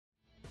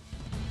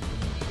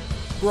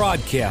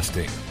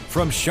Broadcasting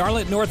from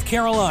Charlotte, North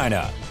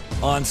Carolina,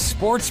 on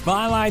Sports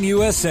Byline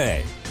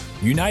USA,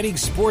 uniting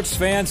sports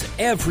fans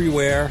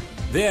everywhere.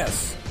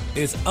 This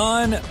is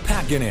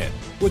Unpacking It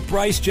with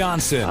Bryce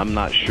Johnson. I'm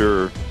not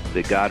sure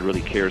that God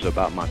really cares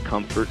about my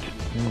comfort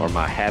or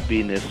my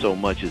happiness so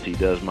much as he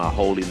does my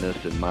holiness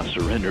and my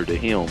surrender to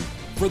him.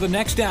 For the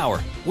next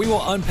hour, we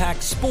will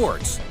unpack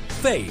sports,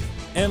 faith,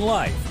 and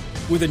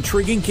life with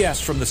intriguing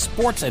guests from the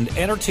sports and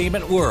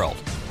entertainment world.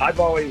 I've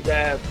always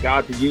asked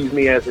God to use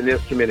me as an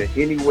instrument in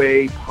any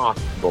way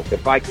possible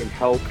if I can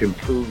help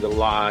improve the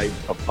lives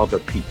of other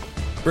people.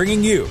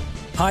 Bringing you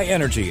high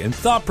energy and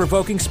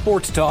thought-provoking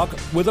sports talk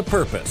with a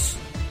purpose.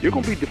 You're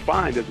going to be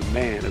defined as a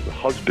man, as a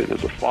husband,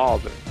 as a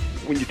father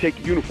when you take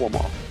the uniform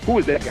off. Who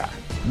is that guy?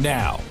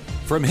 Now,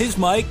 from his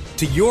mic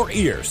to your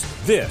ears,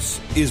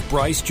 this is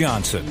Bryce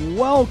Johnson.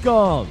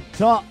 Welcome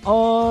to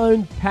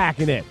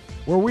Unpacking It,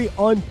 where we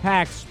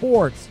unpack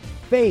sports,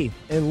 faith,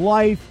 and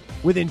life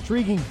with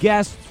intriguing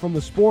guests from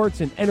the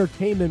sports and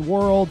entertainment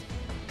world.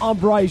 I'm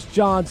Bryce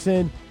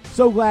Johnson.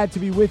 So glad to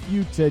be with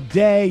you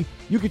today.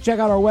 You can check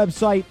out our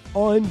website,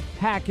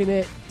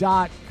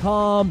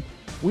 unpackingit.com.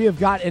 We have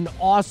got an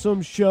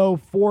awesome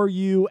show for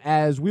you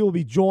as we will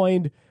be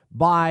joined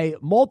by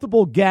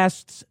multiple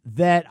guests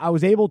that I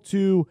was able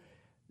to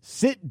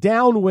sit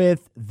down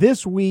with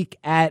this week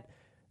at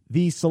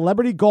the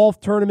celebrity golf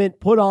tournament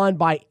put on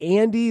by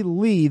Andy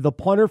Lee, the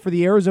punter for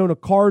the Arizona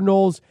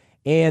Cardinals,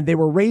 and they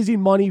were raising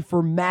money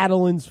for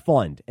Madeline's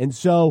Fund. And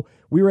so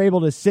we were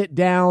able to sit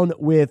down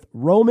with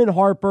Roman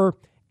Harper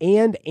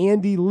and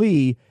Andy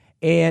Lee,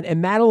 and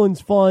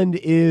Madeline's Fund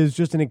is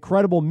just an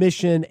incredible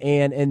mission,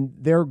 and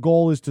their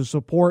goal is to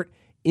support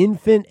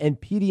infant and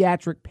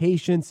pediatric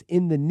patients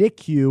in the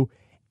NICU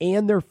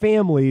and their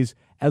families,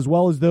 as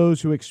well as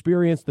those who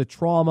experience the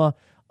trauma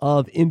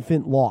of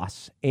infant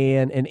loss.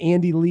 And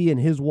Andy Lee and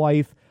his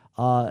wife,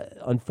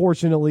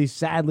 unfortunately,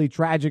 sadly,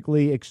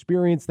 tragically,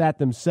 experienced that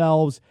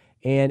themselves,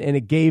 and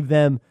it gave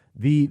them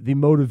the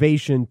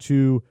motivation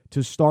to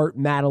start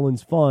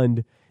Madeline's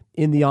Fund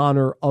in the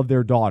honor of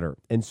their daughter.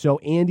 And so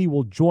Andy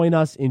will join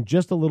us in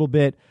just a little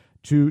bit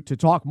to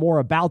talk more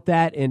about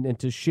that and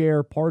to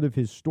share part of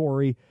his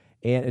story.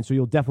 And so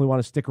you'll definitely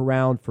want to stick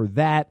around for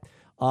that.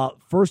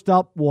 First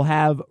up, we'll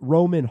have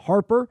Roman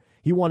Harper.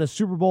 He won a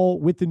Super Bowl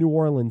with the New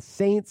Orleans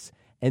Saints,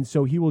 and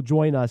so he will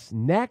join us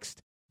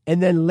next.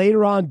 And then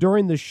later on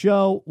during the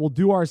show, we'll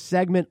do our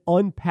segment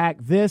Unpack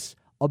This,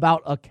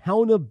 about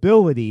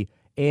accountability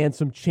and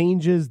some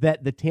changes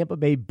that the Tampa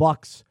Bay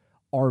Bucks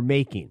are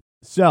making.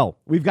 So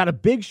we've got a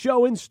big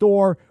show in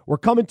store. We're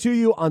coming to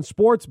you on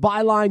Sports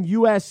Byline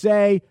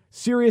USA,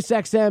 Sirius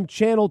XM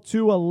Channel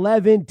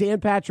 211, Dan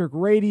Patrick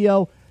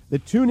Radio, the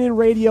TuneIn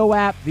Radio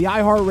app, the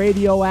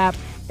iHeartRadio app,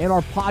 and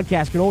our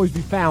podcast can always be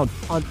found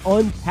on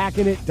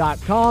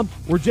unpackingit.com.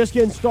 We're just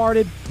getting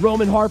started.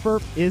 Roman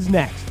Harper is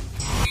next.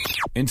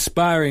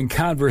 Inspiring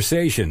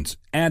conversations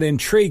and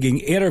intriguing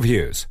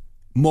interviews.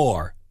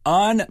 More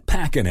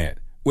Unpacking It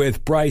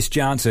with Bryce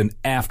Johnson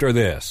after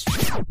this.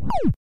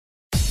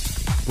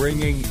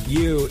 Bringing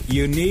you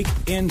unique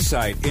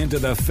insight into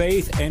the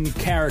faith and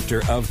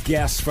character of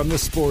guests from the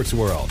sports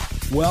world.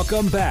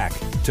 Welcome back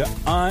to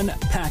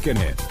Unpacking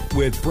It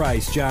with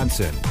Bryce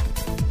Johnson.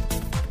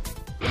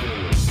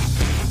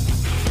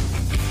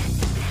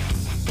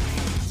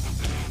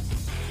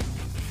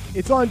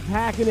 It's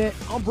Unpacking It.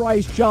 I'm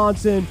Bryce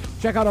Johnson.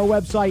 Check out our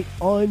website,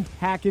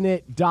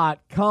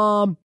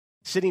 unpackingit.com.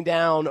 Sitting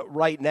down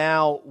right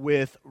now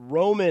with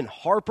Roman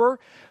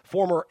Harper,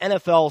 former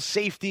NFL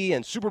safety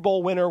and Super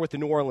Bowl winner with the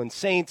New Orleans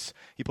Saints.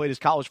 He played his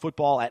college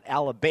football at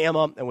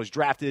Alabama and was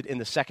drafted in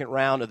the second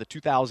round of the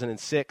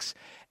 2006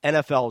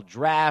 NFL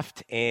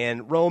Draft.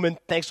 And Roman,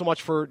 thanks so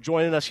much for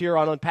joining us here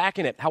on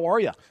Unpacking It. How are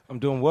you? I'm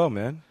doing well,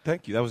 man.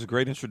 Thank you. That was a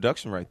great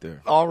introduction right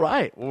there. All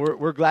right. Well,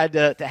 we're glad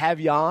to have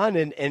you on.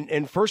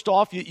 And first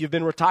off, you've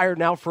been retired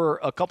now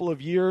for a couple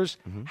of years.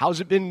 Mm-hmm.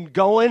 How's it been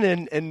going,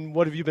 and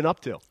what have you been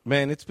up to?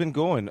 Man, it's been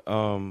going.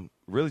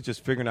 Really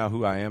just figuring out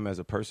who I am as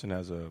a person,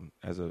 as a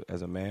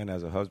man,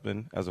 as a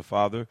husband, as a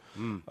father.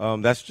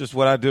 That's just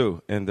what I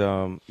do. And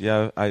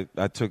I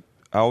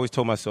always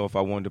told myself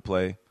I wanted to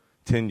play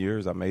 10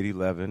 years. I made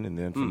 11, and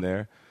then from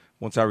there,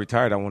 once I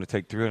retired, I want to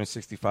take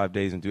 365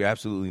 days and do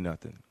absolutely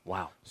nothing.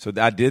 Wow. So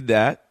I did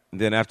that.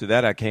 And then after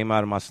that, I came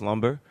out of my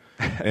slumber,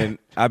 and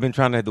I've been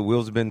the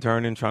wheels have been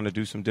turning, trying to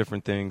do some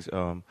different things.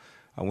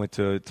 I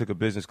took a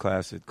business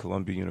class at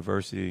Columbia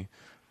University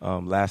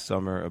last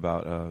summer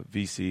about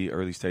VC,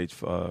 early stage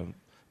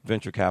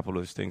venture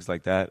capitalists, things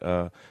like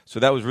that. So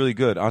that was really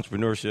good,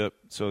 entrepreneurship.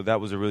 So that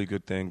was a really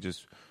good thing,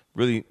 just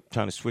really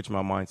trying to switch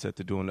my mindset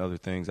to doing other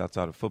things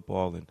outside of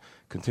football and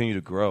continue to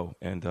grow.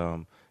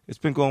 And it's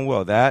been going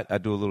well. That, I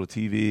do a little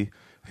TV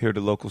here at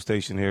the local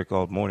station here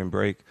called Morning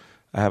Break.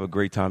 I have a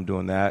great time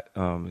doing that.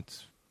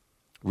 It's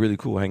really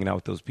cool hanging out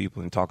with those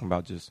people and talking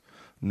about just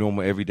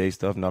normal everyday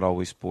stuff, not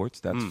always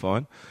sports. That's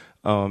fun.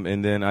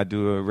 And then I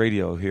do a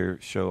radio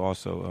show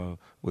also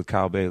with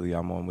Kyle Bailey.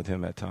 I'm on with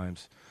him at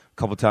times, a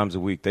couple times a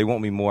week. They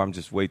want me more. I'm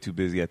just way too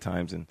busy at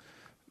times, and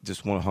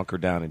just want to hunker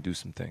down and do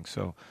some things.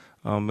 So,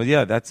 but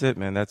yeah, that's it,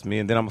 man. That's me.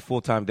 And then I'm a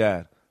full-time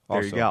dad.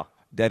 Also. There you go.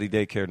 Daddy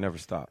daycare never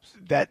stops.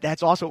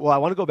 That's awesome. Well, I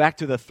want to go back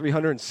to the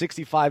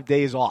 365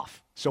 days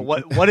off. So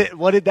what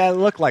did that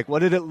look like? What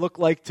did it look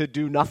like to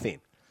do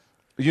nothing?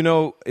 You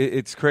know,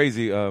 it's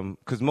crazy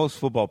because most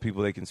football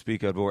people they can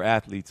speak of, or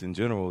athletes in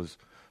general, is,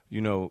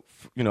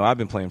 I've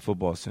been playing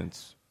football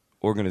since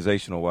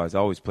organizational-wise. I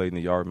always played in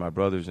the yard with my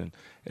brothers and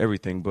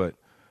everything. But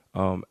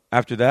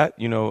after that,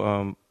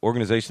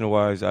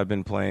 organizational-wise, I've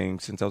been playing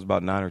since I was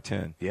about 9 or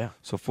 10. Yeah.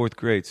 So fourth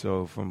grade.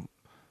 So from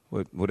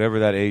whatever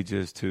that age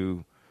is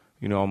to,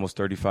 almost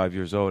 35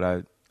 years old,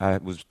 I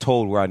was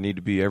told where I need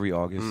to be every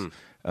August.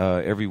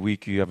 Every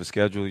week you have a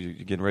schedule. You're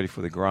getting ready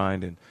for the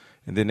grind. And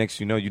then next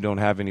you don't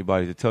have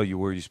anybody to tell you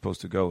where you're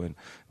supposed to go. And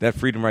that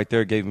freedom right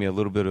there gave me a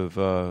little bit of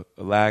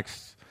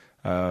relaxed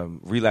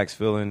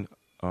feeling.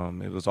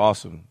 It was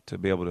awesome to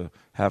be able to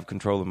have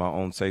control of my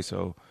own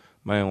say-so,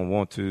 my own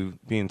want to,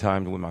 be in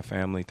time with my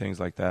family, things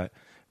like that.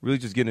 Really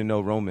just getting to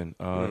know Roman.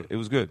 It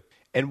was good.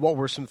 And what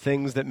were some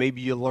things that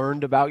maybe you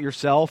learned about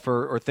yourself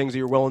or things that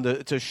you're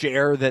willing to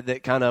share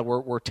that kind of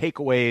were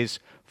takeaways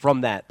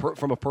from that,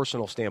 from a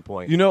personal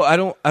standpoint? I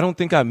don't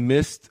think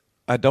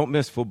I don't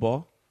miss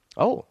football.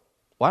 Oh,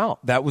 wow.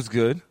 That was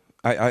good.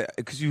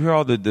 Because you hear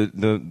all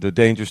the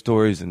danger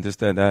stories and this,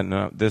 that, and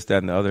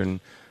the other, and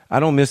I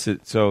don't miss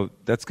it. So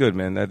that's good,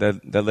 man.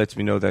 That lets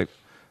me know that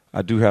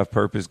I do have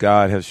purpose.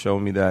 God has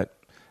shown me that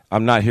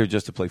I'm not here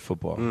just to play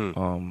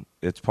football.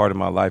 It's part of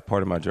my life,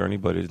 part of my journey,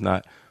 but it's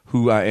not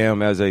who I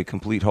am as a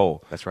complete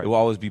whole. That's right. It will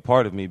always be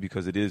part of me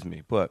because it is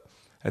me. But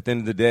at the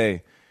end of the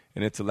day,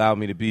 and it's allowed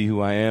me to be who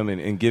I am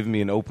and give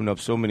me and open up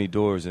so many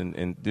doors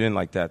and doing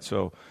like that.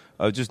 So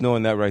just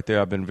knowing that right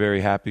there, I've been very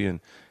happy.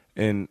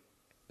 And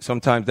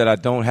sometimes that I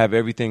don't have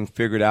everything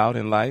figured out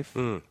in life,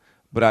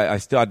 but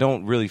I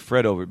don't really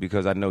fret over it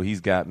because I know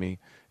He's got me.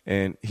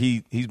 And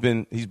He's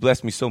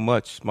blessed me so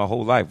much my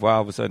whole life. Why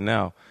all of a sudden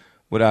now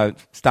would I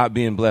stop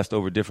being blessed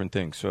over different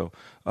things? So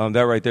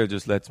that right there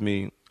just lets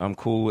me, I'm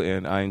cool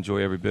and I enjoy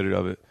every bit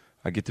of it.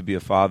 I get to be a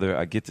father.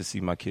 I get to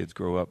see my kids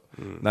grow up.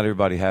 Not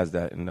everybody has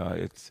that, and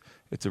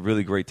it's a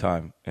really great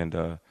time. And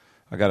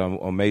I got an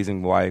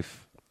amazing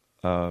wife,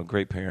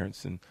 great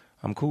parents, and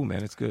I'm cool,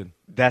 man. It's good.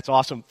 That's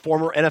awesome.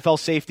 Former NFL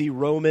safety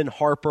Roman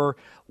Harper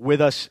with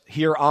us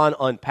here on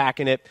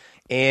Unpacking It.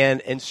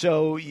 And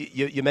so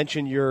you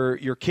mentioned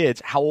your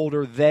kids. How old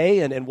are they,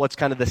 and what's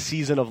kind of the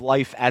season of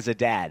life as a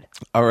dad?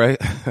 All right.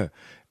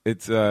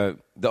 It's the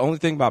only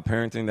thing about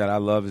parenting that I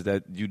love is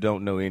that you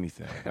don't know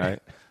anything, right?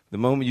 The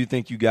moment you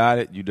think you got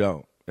it, you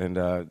don't. And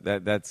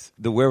that's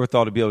the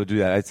wherewithal to be able to do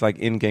that. It's like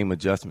in-game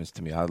adjustments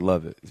to me. I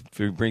love it.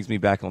 It brings me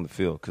back on the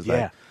field because,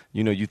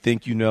 you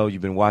think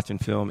you've been watching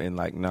film and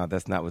nah,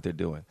 that's not what they're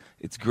doing.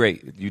 It's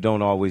great. You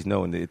don't always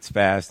know, and it's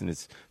fast and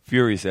it's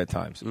furious at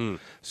times.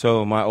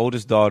 So my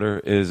oldest daughter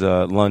is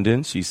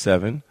London. She's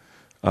 7,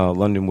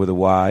 London with a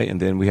Y.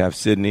 And then we have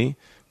Sydney,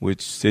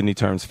 which Sydney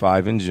turns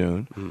 5 in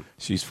June.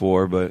 She's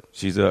 4, but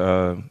she's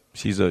a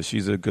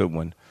good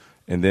one.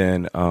 And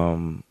then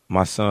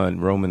my son,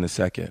 Roman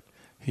II,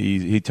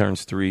 he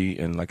turns 3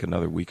 in like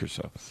another week or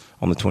so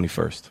on the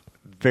 21st.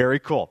 Very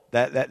cool.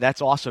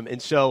 That's awesome. And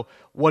so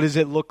what does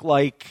it look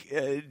like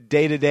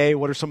day to day?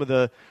 What are some of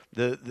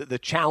the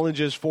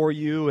challenges for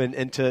you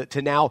and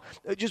to now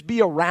just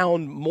be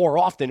around more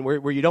often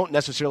where you don't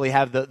necessarily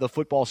have the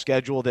football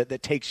schedule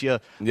that takes you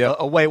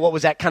away? What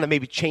was that kind of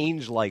maybe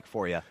change like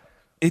for you?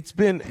 It's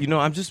been,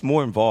 I'm just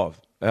more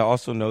involved. I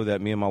also know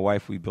that me and my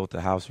wife, we built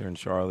a house here in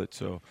Charlotte.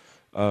 So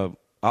I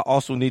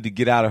also need to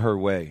get out of her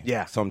way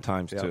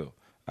sometimes too.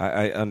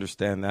 I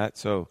understand that.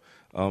 So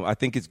I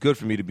think it's good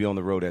for me to be on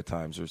the road at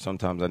times, or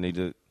sometimes I need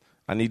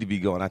to be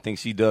going. I think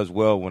she does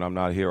well when I'm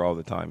not here all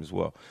the time as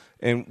well.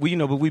 And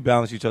but we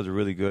balance each other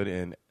really good.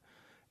 And,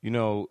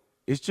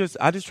 it's just,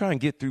 I just try and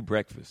get through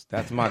breakfast.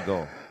 That's my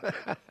goal.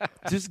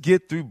 Just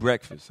get through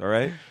breakfast. All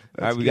right.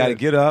 All right. We got to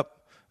get up.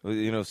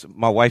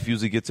 My wife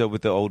usually gets up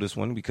with the oldest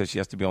one because she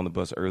has to be on the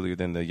bus earlier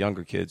than the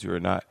younger kids who are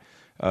not.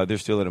 They're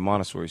still at a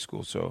Montessori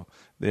school, so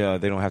they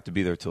don't have to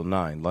be there till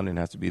 9. London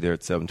has to be there at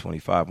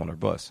 7:25 on her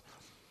bus.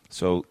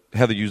 So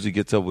Heather usually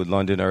gets up with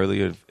London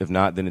earlier. If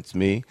not, then it's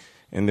me.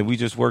 And then we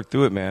just work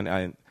through it,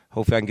 man.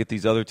 Hopefully I can get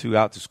these other 2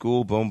 out to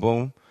school. Boom,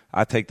 boom.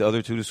 I take the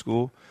other 2 to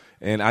school.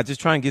 And I just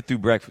try and get through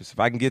breakfast. If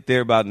I can get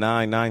there about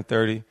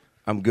 9:30,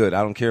 I'm good.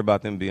 I don't care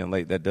about them being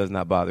late. That does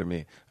not bother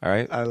me. All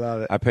right? I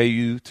love it. I pay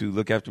you to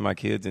look after my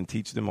kids and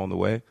teach them on the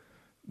way.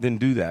 Then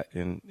do that.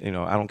 And,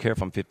 I don't care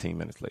if I'm 15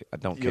 minutes late. I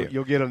don't care.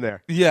 You'll get them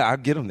there. Yeah, I'll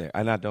get them there.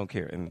 And I don't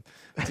care. And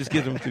just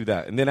get them through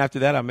that. And then after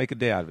that, I make a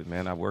day out of it,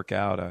 man. I work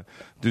out. I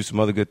do some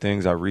other good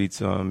things. I read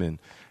some. And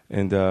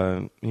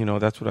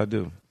that's what I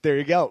do. There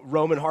you go.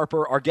 Roman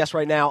Harper, our guest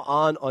right now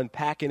on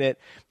Unpacking It.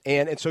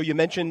 And so you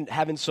mentioned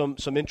having some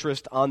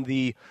interest on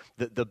the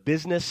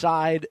business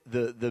side,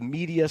 the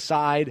media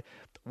side.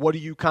 What are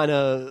you kind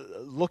of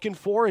looking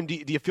for? And do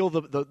you feel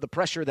the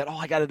pressure that,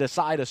 I got to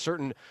decide a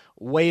certain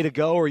way to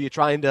go? Or are you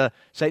trying to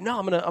say, no,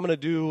 I'm gonna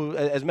do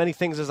as many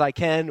things as I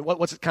can?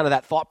 What's kind of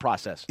that thought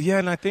process? Yeah,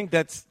 and I think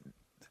that's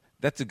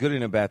that's a good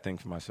and a bad thing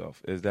for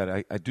myself, is that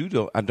I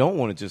don't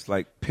want to just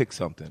like pick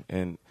something,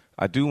 and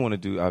I do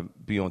want to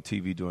be on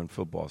TV doing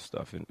football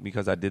stuff, and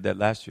because I did that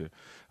last year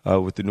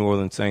with the New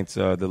Orleans Saints,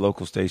 the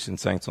local station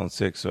Saints on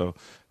 6. So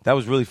that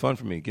was really fun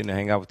for me, getting to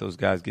hang out with those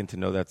guys, getting to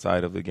know that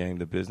side of the game,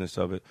 the business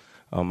of it.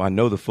 I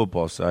know the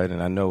football side,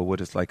 and I know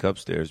what it's like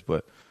upstairs,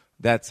 but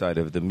that side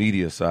of it, the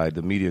media side,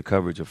 the media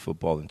coverage of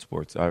football and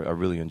sports, I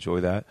really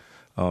enjoy that.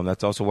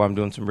 That's also why I'm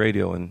doing some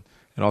radio and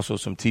also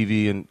some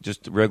TV and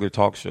just regular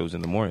talk shows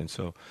in the morning.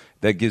 So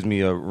that gives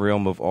me a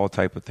realm of all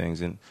type of things.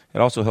 And it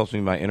also helps me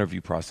in my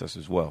interview process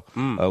as well,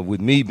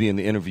 with me being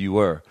the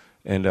interviewer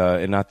and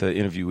not the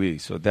interviewee.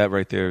 So that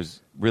right there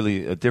is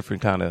really a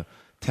different kind of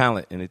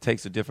talent, and it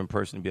takes a different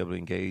person to be able to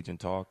engage and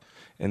talk.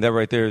 And that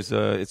right there is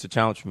it's a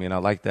challenge for me, and I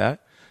like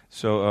that.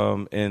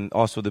 So and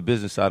also the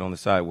business side on the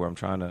side, where I'm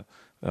trying to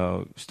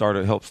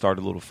help start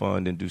a little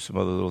fund and do some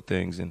other little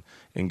things, and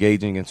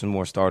engaging in some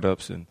more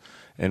startups, and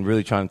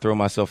really trying to throw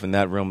myself in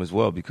that realm as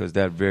well, because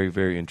that very,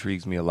 very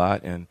intrigues me a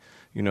lot. And,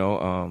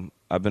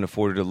 I've been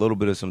afforded a little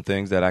bit of some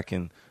things that I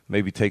can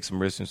maybe take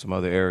some risks in some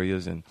other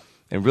areas and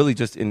really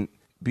just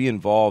be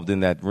involved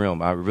in that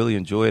realm. I really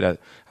enjoy it.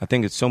 I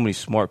think it's so many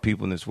smart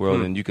people in this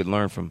world, and you could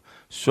learn from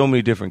so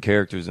many different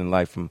characters in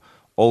life, from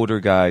older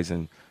guys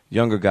and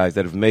younger guys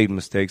that have made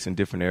mistakes in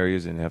different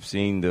areas and have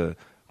seen the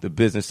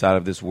business side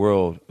of this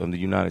world of the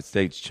United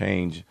States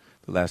change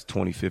the last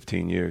 20,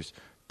 15 years,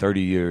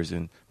 30 years,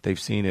 and they've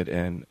seen it,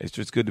 and it's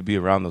just good to be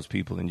around those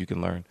people, and you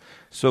can learn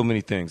so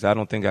many things. I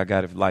don't think I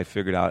got life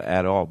figured out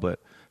at all, but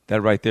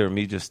that right there,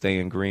 me just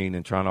staying green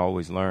and trying to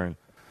always learn,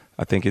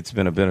 I think it's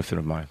been a benefit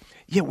of mine.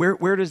 Yeah,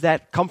 where does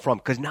that come from?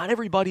 Because not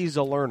everybody's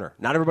a learner.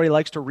 Not everybody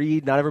likes to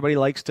read. Not everybody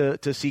likes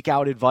to seek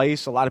out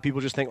advice. A lot of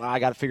people just think, well, I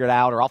got to figure it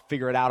out, or I'll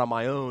figure it out on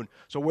my own.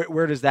 So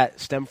where does that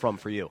stem from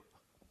for you?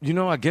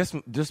 I guess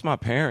just my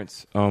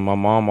parents. My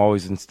mom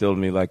always instilled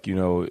in me, like,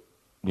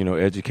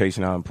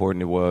 education, how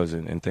important it was,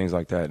 and things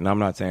like that. And I'm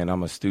not saying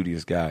I'm a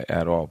studious guy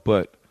at all,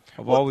 but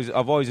I've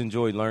always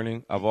enjoyed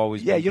learning. I've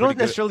always you don't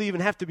necessarily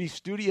even have to be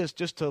studious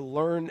just to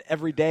learn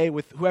every day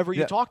with whoever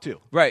you talk to.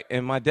 Right.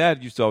 And my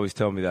dad used to always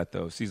tell me that,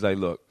 though. So he's like,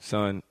 look,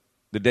 son,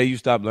 the day you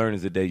stop learning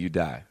is the day you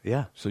die.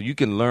 Yeah. So you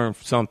can learn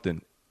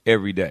something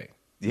every day.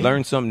 Yeah.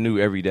 Learn something new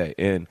every day.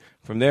 And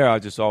from there, I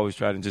just always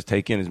try to just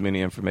take in as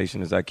many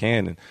information as I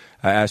can. And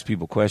I ask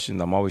people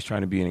questions. I'm always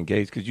trying to be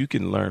engaged, because you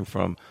can learn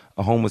from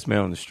a homeless man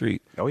on the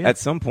street. Oh, yeah. At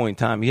some point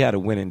in time, he had a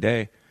winning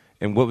day.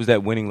 And what was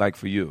that winning like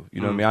for you?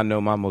 You know what I mean? I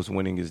know my most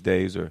winningest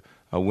days, or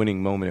a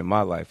winning moment in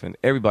my life. And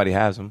everybody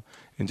has them.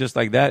 And just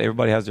like that,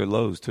 everybody has their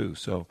lows too.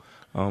 So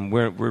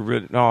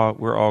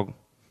we're all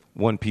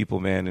one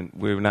people, man. And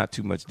we're not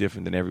too much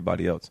different than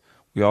everybody else.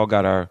 We all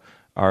got our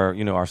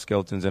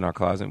skeletons in our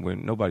closet.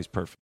 Nobody's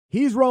perfect.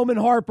 He's Roman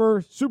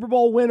Harper, Super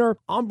Bowl winner.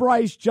 I'm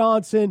Bryce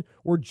Johnson.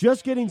 We're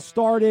just getting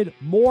started.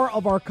 More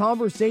of our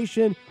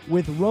conversation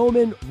with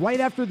Roman right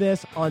after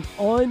this on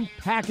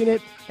Unpacking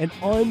It and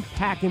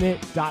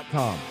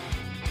unpackingit.com.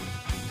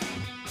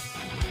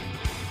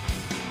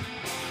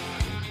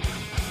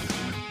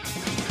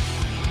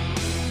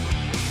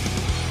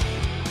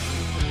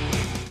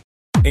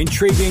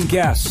 Intriguing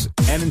guests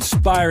and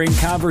inspiring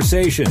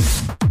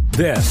conversations.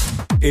 This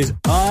is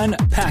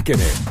Unpacking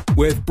It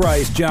with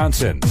Bryce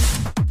Johnson.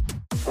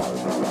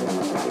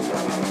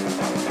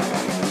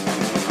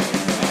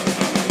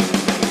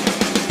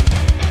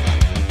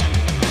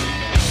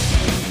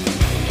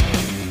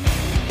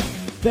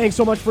 Thanks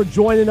so much for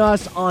joining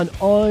us on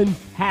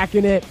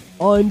Unpacking It.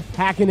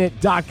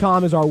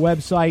 Unpackingit.com is our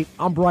website.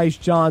 I'm Bryce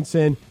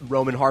Johnson.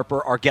 Roman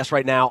Harper, our guest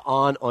right now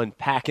on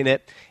Unpacking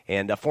It,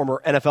 and a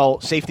former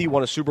NFL safety,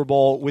 won a Super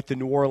Bowl with the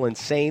New Orleans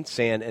Saints,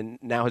 and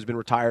now has been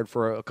retired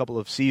for a couple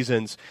of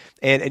seasons.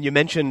 And you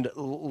mentioned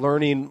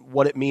learning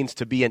what it means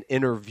to be an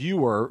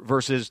interviewer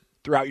versus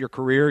throughout your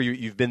career,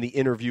 you've been the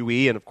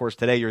interviewee, and of course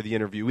today you're the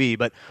interviewee.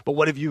 But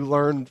what have you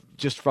learned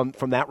just from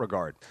that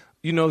regard?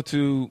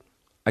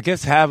 I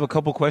guess have a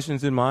couple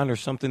questions in mind or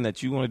something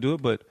that you want to do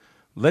it, but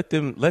let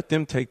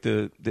them take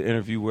the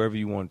interview wherever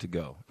you want it to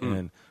go,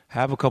 and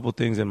have a couple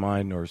things in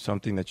mind or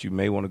something that you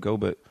may want to go,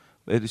 but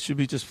it should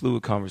be just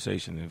fluid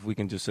conversation. If we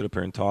can just sit up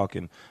here and talk,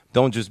 and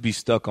don't just be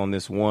stuck on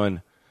this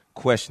one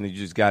question that you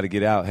just got to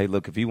get out. Hey,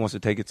 look, if he wants to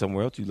take it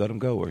somewhere else, you let him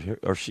go,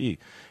 or she,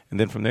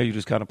 and then from there you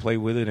just kind of play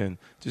with it and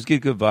just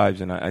get good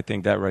vibes. And I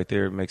think that right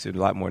there makes it a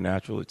lot more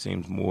natural. It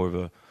seems more of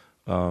a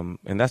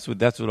and that's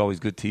what always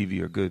good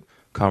TV or good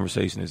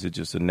conversation is. It's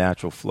just a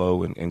natural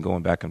flow and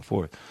going back and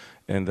forth.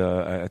 And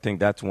I think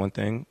that's one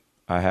thing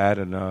I had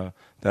and that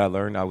I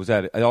learned. I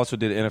also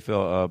did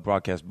NFL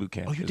broadcast boot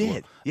camp. Oh, you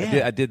did? Well.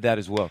 Yeah. I did that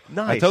as well.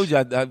 Nice. I told you,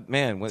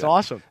 it's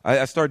awesome.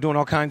 I started doing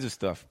all kinds of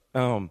stuff.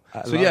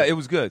 It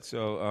was good.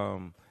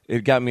 So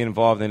it got me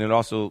involved, and it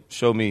also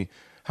showed me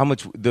how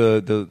much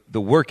the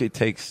work it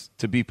takes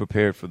to be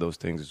prepared for those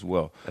things as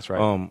well. That's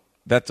right.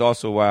 That's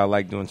also why I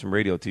like doing some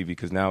radio TV,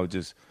 because now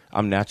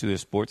I'm naturally a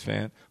sports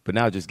fan, but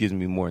now it just gives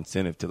me more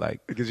incentive to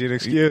It gives you an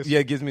excuse. Yeah,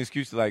 it gives me an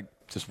excuse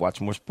to just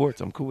watch more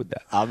sports. I'm cool with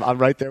that. I'm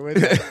right there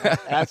with you.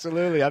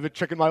 Absolutely. I've been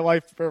tricking my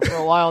wife for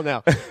a while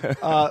now.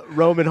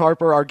 Roman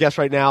Harper, our guest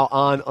right now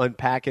on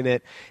Unpacking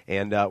It,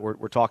 and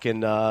we're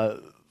talking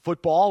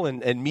football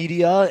and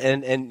media,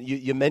 and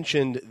you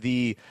mentioned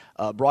the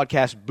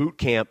broadcast boot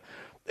camp,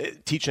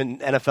 teaching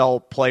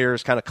NFL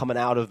players kind of coming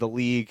out of the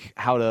league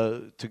how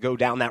to go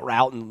down that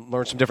route and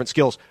learn some different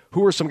skills.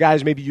 Who are some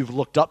guys maybe you've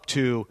looked up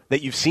to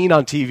that you've seen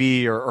on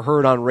TV or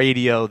heard on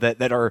radio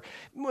that are,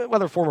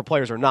 whether former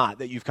players or not,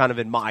 that you've kind of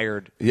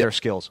admired their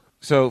skills?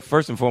 So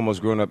first and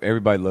foremost, growing up,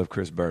 everybody loved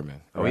Chris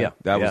Berman. Right? Oh, yeah.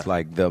 That was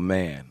like the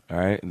man, all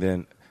right? And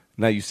then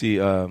now you see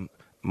one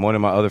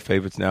of my other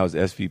favorites now is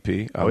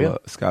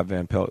SVP. Scott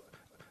Van Pelt.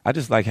 I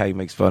just like how he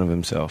makes fun of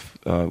himself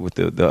with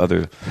the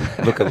other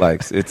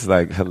lookalikes. It's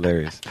like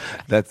hilarious.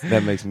 That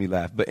makes me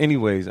laugh. But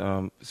anyways,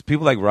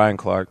 people like Ryan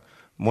Clark,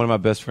 one of my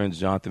best friends,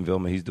 Jonathan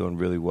Vilma, he's doing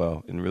really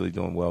well and really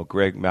doing well.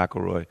 Greg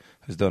McElroy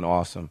has done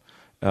awesome.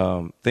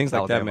 Things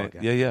like that, man.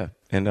 Yeah.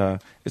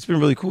 And it's been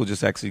really cool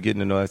just actually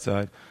getting to know that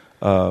side.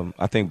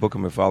 I think Booker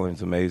McFarland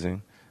is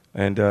amazing.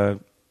 And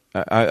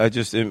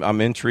I'm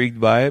intrigued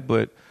by it,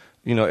 but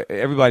you know,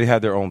 everybody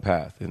had their own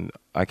path, and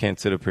I can't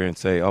sit up here and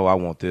say, "Oh, I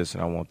want this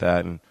and I want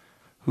that." And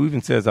who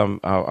even says I'm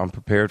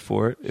prepared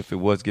for it if it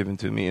was given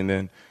to me? And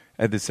then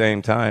at the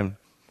same time,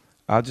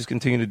 I'll just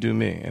continue to do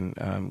me, and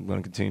I'm going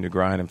to continue to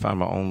grind and find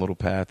my own little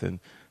path, and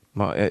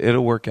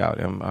it'll work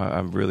out.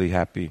 I'm really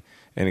happy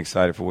and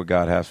excited for what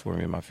God has for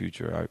me in my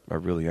future. I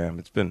really am.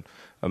 It's been an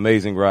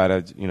amazing ride.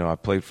 I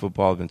played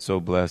football. I've been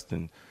so blessed,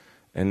 and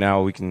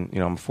now we can,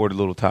 I'm afforded a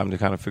little time to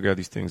kind of figure out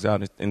these things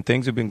out, and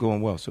things have been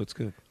going well, so it's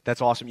good. That's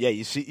awesome. Yeah,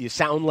 you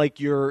sound like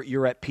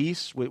you're at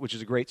peace, which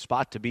is a great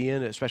spot to be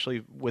in,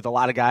 especially with a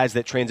lot of guys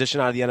that transition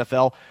out of the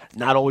NFL.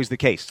 Not always the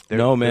case. They're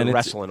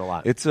wrestling a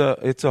lot. It's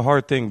a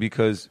hard thing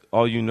because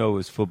all you know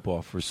is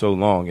football for so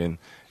long, and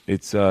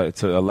it's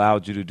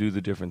allowed you to do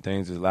the different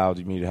things. It's allowed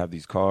me to have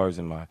these cars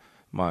and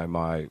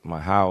my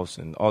house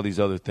and all these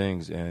other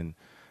things,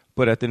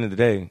 but at the end of the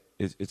day,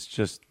 it's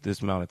just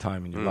this amount of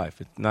time in your life.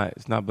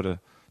 It's not but a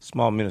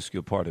small,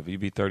 minuscule part of it. You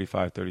be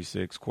 35,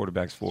 36,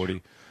 quarterback's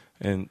 40,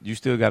 and you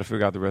still got to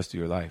figure out the rest of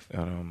your life.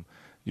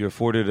 You're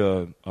afforded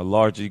a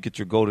larger, you get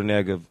your golden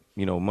egg of,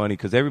 money,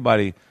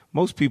 because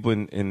most people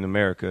in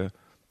America,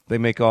 they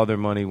make all their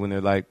money when they're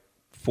like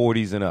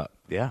 40s and up.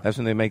 Yeah. That's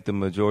when they make the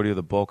majority of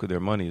the bulk of their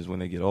money is when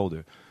they get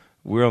older.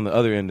 We're on the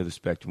other end of the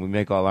spectrum. We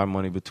make all our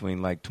money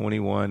between like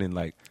 21 and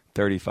like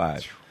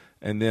 35.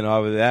 And then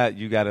over that,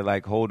 you got to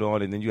like hold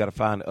on, and then you got to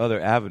find other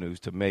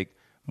avenues to make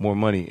more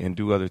money and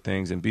do other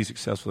things and be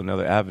successful in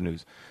other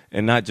avenues,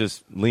 and not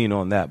just lean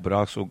on that, but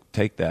also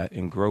take that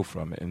and grow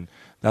from it. And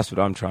that's what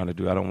I'm trying to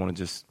do. I don't want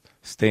to just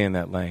stay in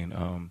that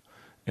lane.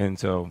 And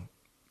so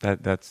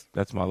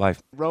that's my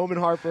life. Roman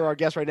Harper, our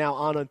guest right now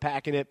on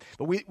Unpacking It.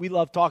 But we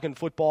love talking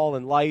football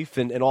and life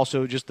and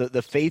also just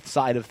the faith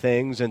side of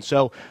things. And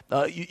so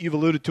you've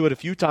alluded to it a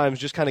few times,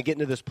 just kind of getting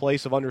to this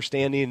place of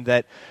understanding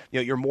that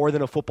you're more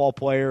than a football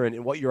player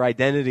and what your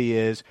identity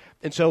is.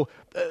 And so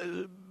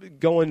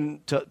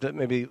going to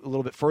maybe a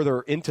little bit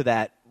further into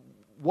that,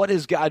 what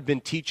has God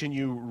been teaching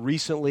you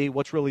recently?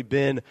 What's really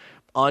been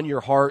on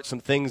your heart, some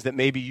things that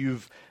maybe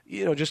you've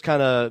just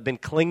kind of been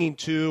clinging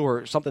to,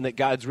 or something that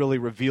God's really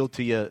revealed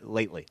to you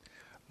lately?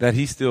 That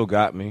he still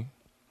got me,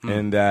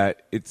 and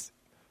that it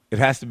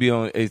has to be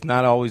on. It's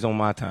not always on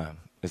my time.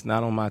 It's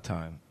not on my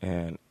time,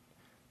 and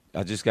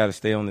I just got to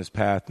stay on this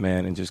path,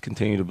 man, and just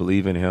continue to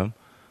believe in him.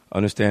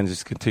 Understand,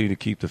 just continue to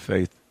keep the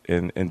faith,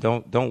 and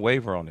don't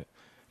waver on it,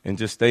 and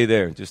just stay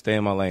there. Just stay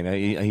in my lane.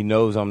 He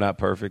knows I'm not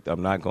perfect.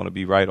 I'm not going to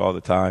be right all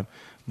the time,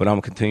 but I'm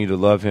going to continue to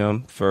love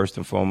him first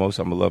and foremost.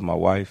 I'm going to love my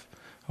wife.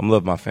 I'm going to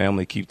love my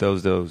family, keep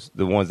those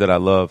the ones that I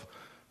love,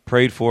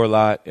 prayed for a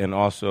lot, and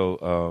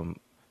also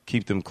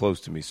keep them close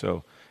to me.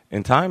 So,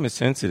 and time is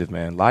sensitive,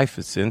 man. Life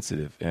is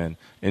sensitive, and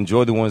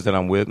enjoy the ones that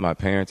I'm with, my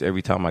parents,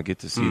 every time I get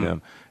to see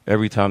them,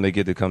 every time they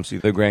get to come see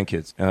their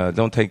grandkids.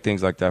 Don't take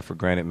things like that for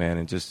granted, man,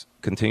 and just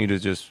continue to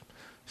just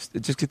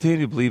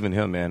continue to believe in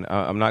him, man.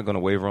 I'm not going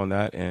to waver on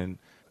that, and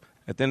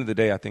at the end of the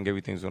day, I think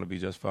everything's going to be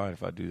just fine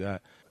if I do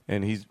that.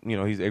 And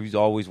he's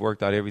always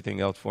worked out everything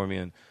else for me,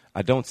 and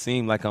I don't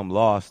seem like I'm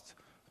lost.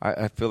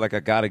 I feel like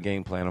I got a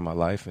game plan in my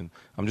life, and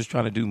I'm just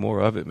trying to do more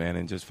of it, man,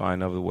 and just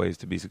find other ways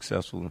to be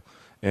successful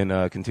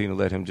and continue to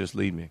let him just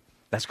lead me.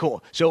 That's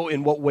cool. So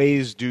in what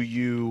ways do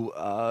you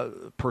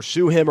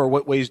pursue him, or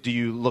what ways do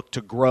you look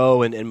to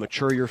grow and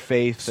mature your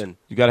faith? And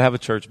you got to have a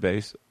church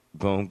base.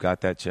 Boom,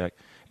 got that check.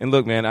 And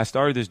look, man, I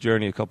started this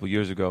journey a couple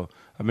years ago.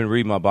 I've been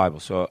reading my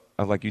Bible, so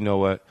I was like, you know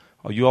what?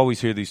 You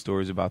always hear these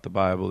stories about the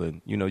Bible,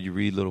 and, you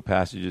read little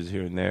passages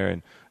here and there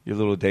and your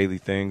little daily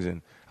things,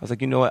 and I was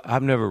like, you know what?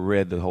 I've never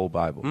read the whole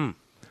Bible.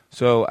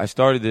 So I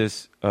started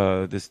this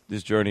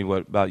journey,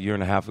 about a year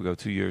and a half ago,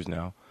 2 years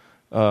now,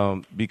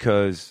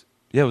 because,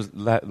 it was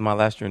my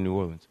last year in New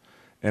Orleans.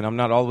 And I'm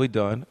not all the way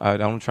done. I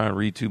don't try and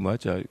read too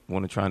much. I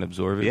want to try and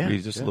absorb it,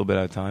 read just a little bit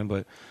at a time.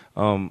 But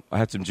I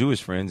had some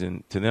Jewish friends,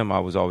 and to them I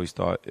was always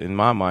taught, in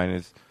my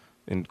mind,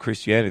 in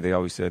Christianity, they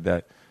always said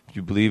that if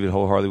you believe it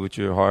wholeheartedly with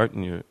your heart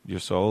and your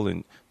soul,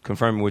 and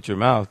confirm it with your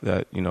mouth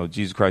that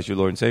Jesus Christ, your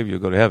Lord and Savior,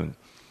 you'll go to heaven.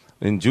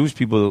 And Jewish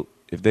people,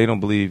 if they don't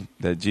believe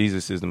that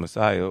Jesus is the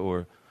Messiah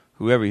or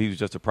whoever, he was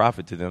just a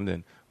prophet to them,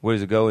 then where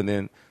does it go? And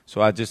then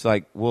so I just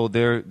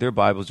their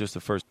Bible's just the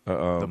first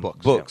the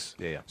books.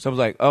 Yeah. So I was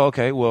like, oh,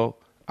 okay, well,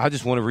 I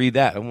just want to read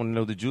that. I want to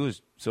know the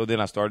Jewish. So then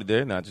I started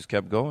there, and I just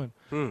kept going.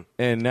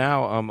 And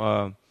now I'm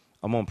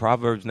on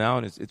Proverbs now,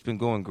 and it's been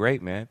going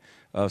great, man.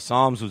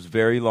 Psalms was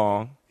very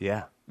long.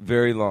 Yeah.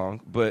 Very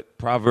long, but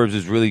Proverbs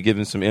is really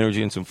giving some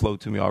energy and some flow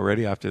to me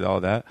already after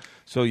all that.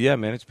 So, yeah,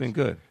 man, it's been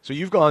good. So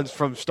you've gone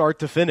from start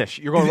to finish.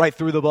 You're going right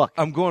through the book.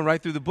 I'm going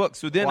right through the book.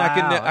 So then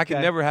Wow, I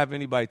can never have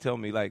anybody tell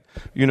me,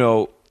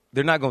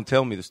 they're not going to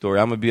tell me the story.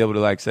 I'm going to be able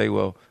to, say,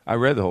 well, I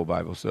read the whole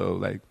Bible.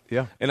 So,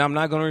 yeah. And I'm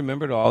not going to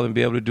remember it all and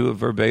be able to do it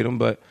verbatim,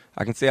 but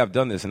I can say I've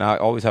done this, and I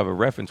always have a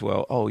reference.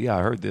 Well, oh, yeah,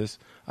 I heard this.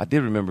 I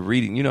did remember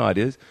reading. You know how it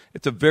is.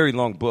 It's a very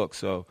long book,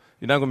 so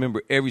you're not going to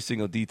remember every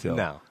single detail.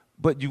 No.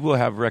 But you will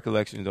have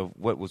recollections of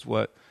what was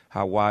what,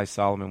 how wise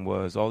Solomon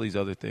was, all these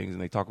other things.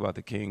 And they talk about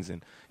the kings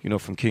and,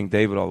 from King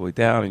David all the way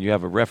down. And you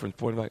have a reference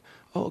point like,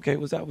 oh, okay,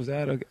 was that?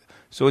 Okay.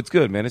 So it's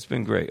good, man. It's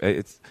been great.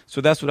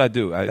 So that's what I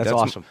do. That's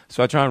awesome.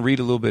 So I try and read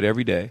a little bit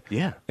every day.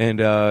 Yeah. And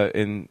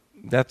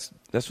that's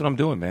what I'm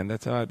doing, man.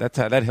 That's how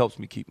that helps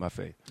me keep my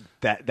faith.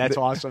 That's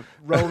awesome.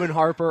 Roman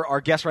Harper,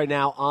 our guest right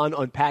now on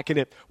Unpacking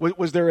It.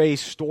 Was there a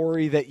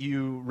story that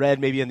you read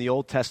maybe in the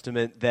Old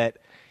Testament that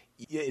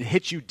it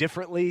hit you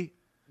differently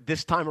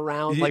this time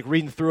around, like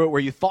reading through it, where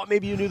you thought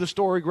maybe you knew the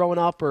story growing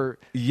up? Or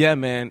Yeah,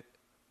 man.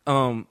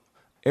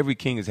 Every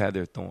king has had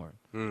their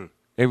thorn.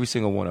 Every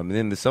single one of them.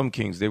 And then some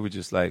kings, they were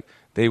just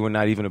they were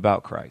not even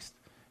about Christ.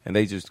 And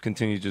they just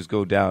continue to just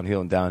go downhill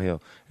and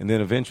downhill. And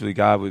then eventually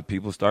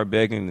people start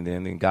begging, and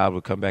then God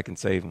would come back and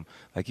save them,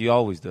 like he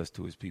always does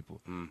to his people.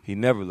 He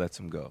never lets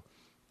them go.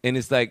 And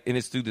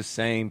it's through the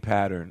same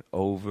pattern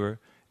over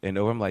and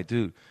over. I'm like,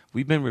 dude,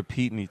 we've been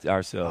repeating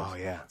ourselves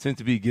since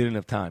the beginning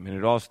of time. And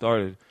it all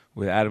started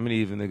with Adam and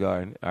Eve in the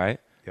garden, all right?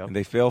 Yep. And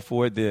they fell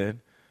for it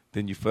then.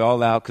 Then you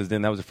fall out, because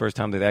then that was the first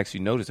time they actually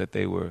noticed that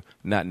they were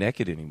not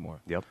naked anymore.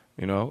 Yep.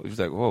 It was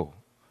like, whoa.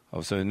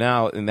 Oh, so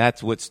now, and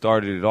that's what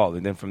started it all.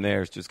 And then from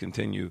there, it's just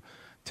continue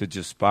to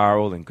just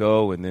spiral and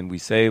go, and then we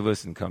save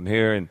us and come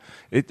here.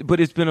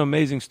 But it's been an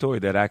amazing story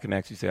that I can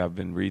actually say I've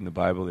been reading the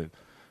Bible, and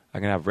I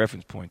can have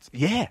reference points.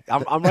 Yeah,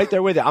 I'm right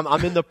there with you.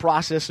 I'm in the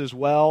process as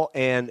well.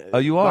 And oh,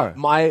 you are?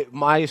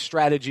 My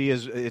strategy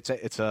is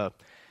it's a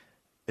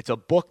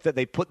book that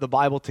they put the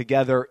Bible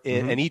together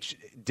in, and each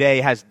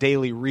day has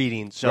daily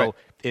reading. So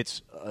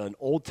it's an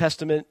Old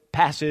Testament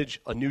passage,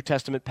 a New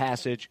Testament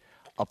passage,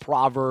 a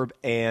proverb,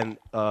 and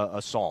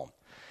a psalm.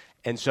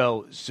 And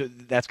so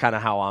that's kind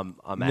of how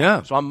I'm at.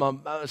 Yeah. So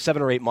I'm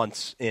 7 or 8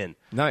 months in.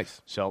 Nice.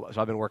 So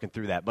I've been working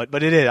through that. But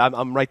it is.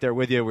 I'm right there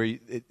with you. Where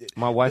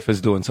my wife is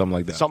doing something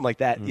like that. Something like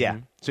that. Yeah.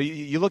 So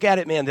you look at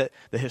it, man.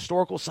 The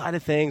historical side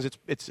of things,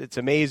 it's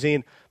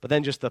amazing. But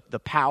then just the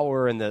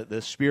power and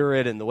the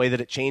spirit and the way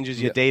that it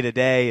changes you day to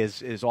day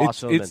is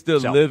awesome. It's the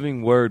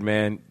living word,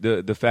 man.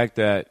 The fact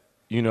that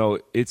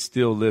it's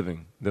still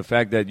living. The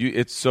fact that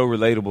it's so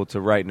relatable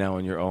to right now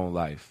in your own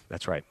life.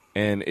 That's right.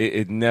 And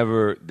it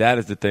never. That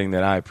is the thing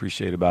that I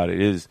appreciate about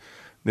it.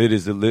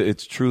 It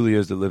truly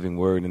is the living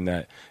word, in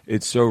that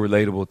it's so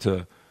relatable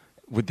to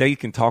what they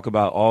can talk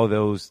about all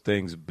those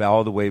things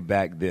all the way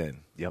back then.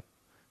 Yep.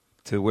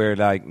 To where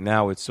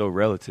now it's so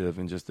relative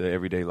in just the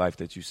everyday life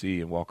that you see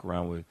and walk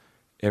around with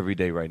every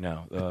day right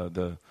now.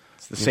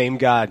 It's the same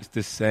God. It's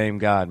the same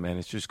God, man.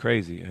 It's just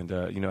crazy, and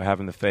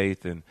having the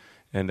faith and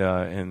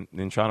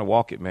trying to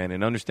walk it, man,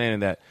 and understanding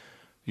that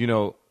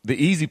the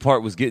easy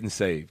part was getting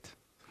saved.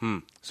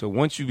 So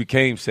once you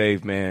became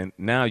saved, man,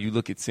 now you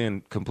look at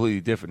sin completely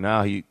different.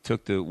 Now he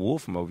took the wool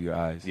from over your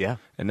eyes. Yeah.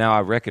 And now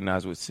I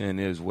recognize what sin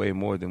is way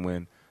more than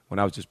when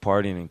I was just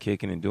partying and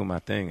kicking and doing my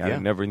thing. I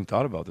never even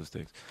thought about those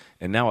things.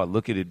 And now I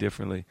look at it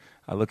differently.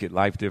 I look at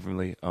life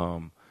differently.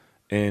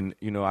 And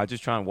I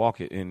just try and walk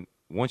it. And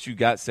once you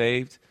got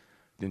saved,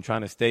 then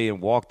trying to stay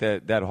and walk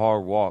that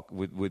hard walk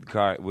with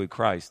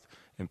Christ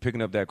and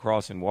picking up that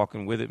cross and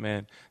walking with it,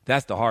 man,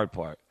 that's the hard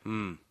part.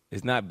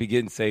 It's not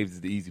getting saved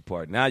is the easy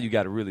part. Now you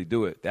got to really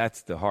do it.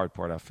 That's the hard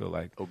part, I feel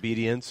like.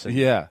 Obedience.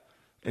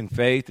 And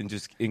faith, and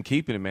just in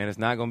keeping it, man. It's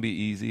not going to be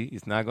easy.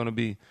 It's not going to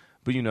be.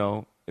 But,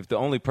 if the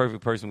only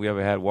perfect person we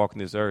ever had walking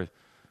this earth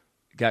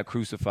got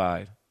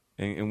crucified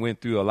and went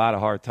through a lot of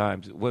hard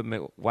times,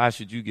 why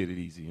should you get it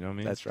easy? You know what I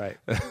mean? That's right.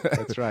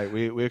 That's right.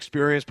 We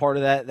experience part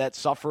of that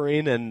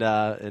suffering and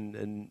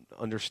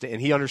understand.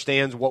 And he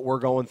understands what we're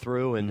going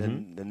through,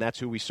 and that's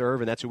who we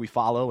serve, and that's who we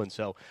follow. And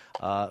so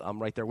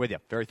I'm right there with you.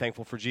 Very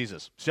thankful for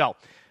Jesus. So,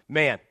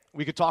 man,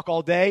 we could talk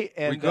all day,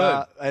 and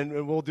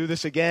we'll do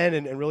this again,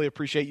 and really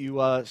appreciate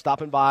you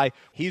stopping by.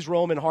 He's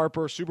Roman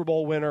Harper, Super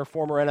Bowl winner,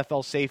 former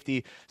NFL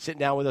safety, sitting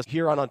down with us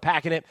here on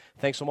Unpacking It.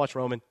 Thanks so much,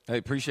 Roman. I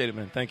appreciate it,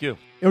 man. Thank you.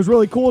 It was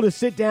really cool to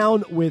sit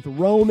down with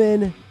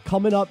Roman.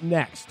 Coming up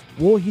next,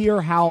 we'll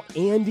hear how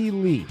Andy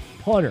Lee,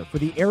 punter for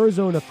the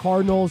Arizona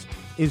Cardinals,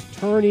 is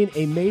turning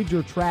a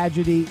major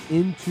tragedy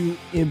into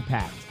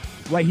impact.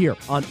 right here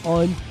on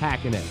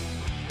Unpacking It.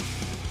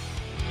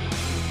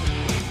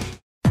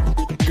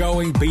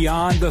 Going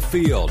beyond the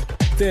field.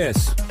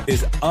 This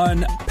is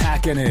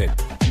Unpacking It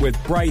with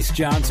Bryce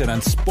Johnson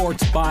on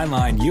Sports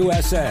Byline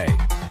USA.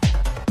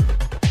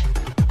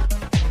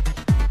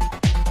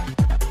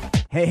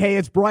 Hey,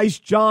 it's Bryce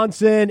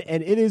Johnson,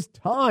 and it is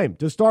time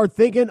to start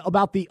thinking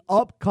about the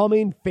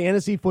upcoming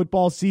fantasy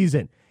football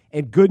season.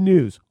 And good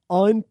news,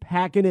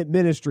 Unpacking It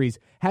Ministries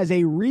has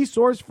a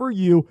resource for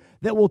you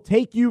that will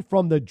take you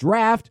from the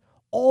draft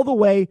all the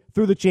way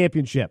through the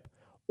championship.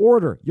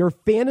 Order your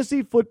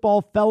Fantasy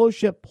Football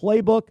Fellowship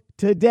playbook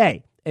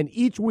today, and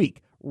each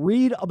week,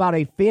 read about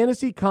a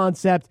fantasy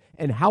concept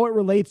and how it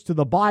relates to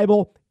the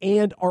Bible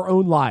and our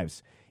own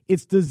lives.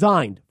 It's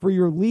designed for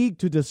your league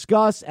to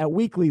discuss at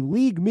weekly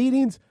league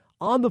meetings,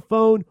 on the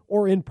phone,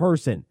 or in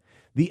person.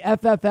 The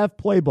FFF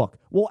playbook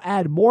will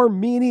add more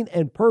meaning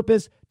and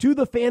purpose to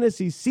the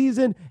fantasy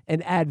season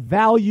and add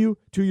value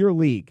to your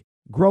league.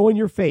 Grow in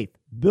your faith,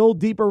 build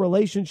deeper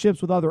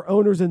relationships with other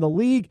owners in the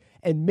league,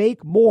 and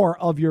make more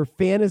of your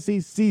fantasy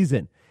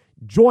season.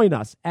 Join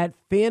us at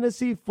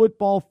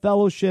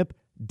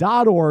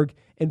fantasyfootballfellowship.org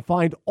and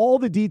find all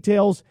the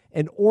details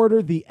and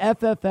order the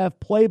FFF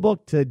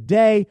playbook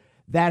today.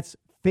 That's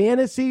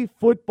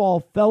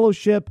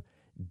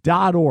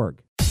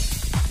fantasyfootballfellowship.org.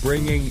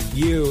 Bringing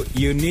you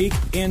unique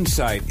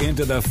insight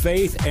into the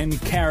faith and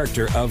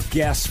character of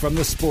guests from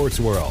the sports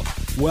world.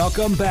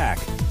 Welcome back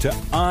to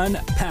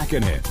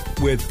Unpacking It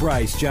with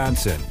Bryce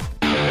Johnson.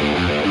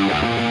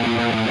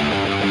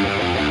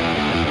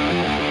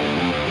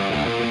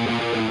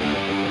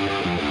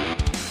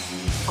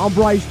 I'm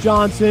Bryce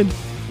Johnson.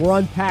 We're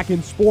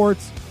unpacking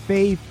sports,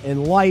 faith,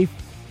 and life.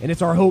 And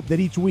it's our hope that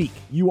each week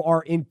you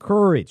are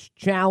encouraged,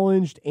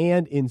 challenged,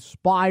 and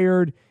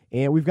inspired.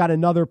 And we've got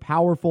another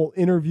powerful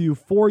interview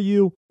for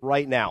you.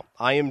 Right now,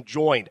 I am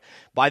joined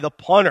by the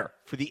punter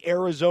for the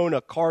Arizona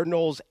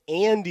Cardinals,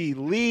 Andy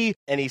Lee,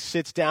 and he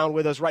sits down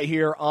with us right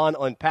here on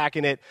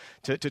Unpacking It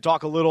to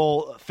talk a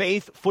little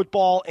faith,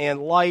 football,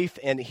 and life,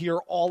 and hear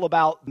all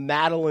about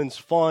Madeline's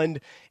Fund.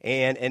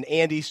 And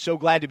Andy, so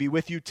glad to be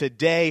with you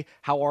today.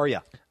 How are you?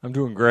 I'm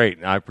doing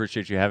great. I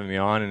appreciate you having me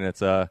on, and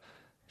it's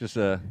just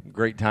a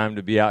great time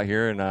to be out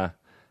here and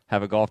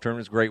have a golf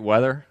tournament. It's great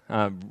weather.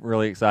 I'm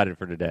really excited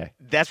for today.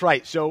 That's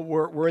right. So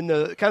we're in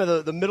the kind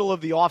of the middle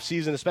of the off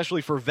season,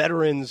 especially for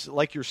veterans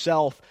like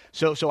yourself.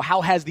 So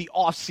how has the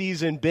off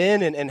season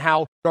been, and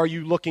how are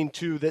you looking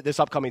to this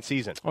upcoming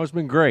season? Oh, it's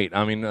been great.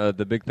 I mean,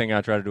 the big thing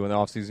I try to do in the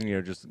off season,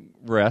 just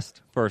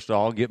rest first of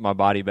all, get my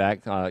body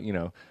back.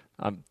 I'm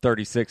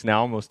 36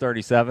 now, almost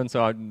 37,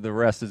 so the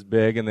rest is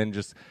big, and then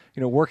just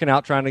working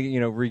out, trying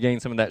to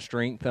regain some of that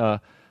strength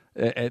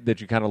that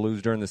you kind of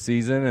lose during the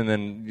season, and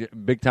then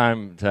big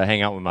time to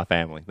hang out with my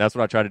family. That's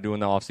what I try to do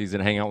in the off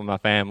season, hang out with my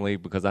family,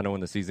 because I know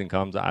when the season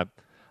comes, I'm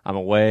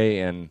away,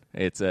 and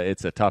it's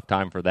a tough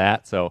time for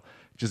that. So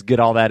just get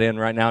all that in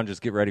right now and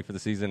just get ready for the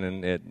season,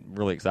 and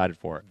really excited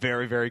for it.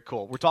 Very, very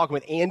cool. We're talking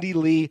with Andy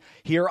Lee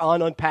here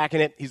on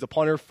Unpacking It. He's the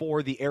punter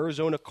for the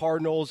Arizona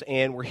Cardinals,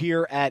 and we're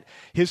here at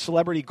his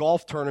celebrity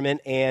golf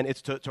tournament, and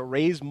it's to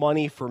raise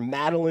money for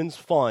Madeline's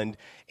Fund,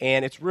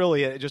 and it's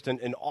really just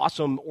an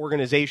awesome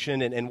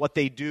organization and what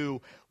they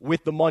do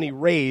with the money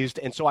raised.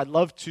 And so I'd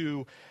love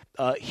to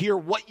hear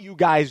what you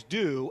guys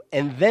do,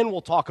 and then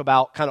we'll talk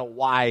about kind of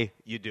why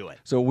you do it.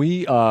 So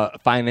we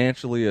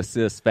financially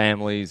assist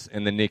families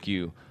in the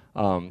NICU,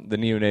 the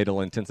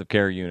neonatal intensive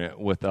care unit,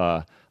 with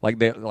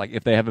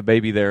if they have a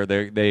baby there,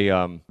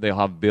 they'll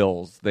have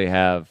bills, they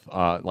have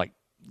like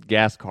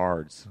gas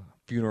cards,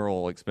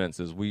 funeral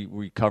expenses.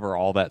 We cover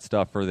all that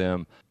stuff for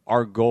them.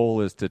 Our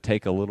goal is to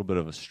take a little bit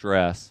of a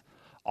stress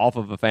off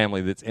of a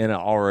family that's in an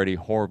already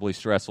horribly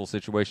stressful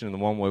situation. And the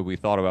one way we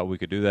thought about we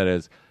could do that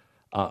is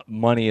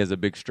money is a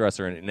big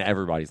stressor in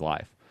everybody's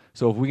life.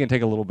 So if we can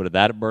take a little bit of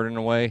that burden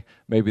away,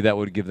 maybe that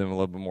would give them a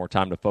little bit more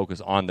time to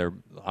focus on their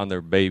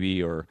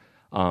baby, or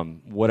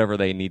whatever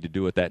they need to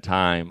do at that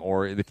time.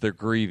 Or if they're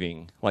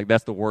grieving, like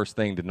that's the worst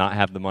thing, to not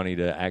have the money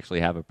to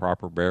actually have a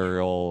proper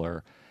burial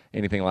or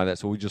anything like that.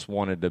 So we just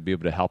wanted to be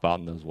able to help out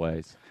in those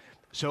ways.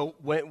 So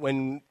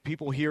when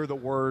people hear the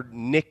word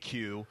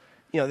NICU,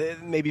 they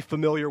may be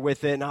familiar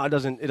with it. No, it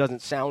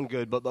doesn't sound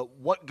good, but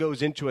what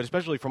goes into it,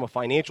 especially from a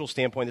financial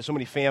standpoint, that so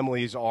many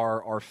families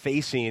are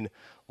facing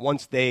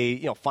once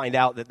they find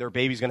out that their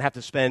baby's going to have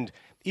to spend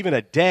even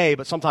a day,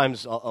 but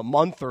sometimes a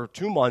month or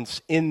 2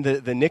 months in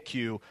the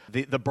NICU,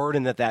 the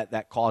burden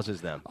that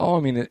causes them. Oh, I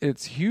mean,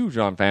 it's huge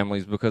on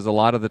families, because a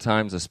lot of the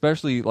times,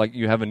 especially like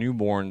you have a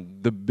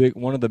newborn,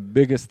 one of the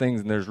biggest things,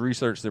 and there's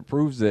research that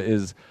proves it,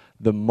 is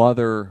the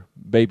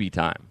mother-baby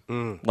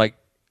time. Like,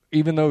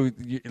 even though,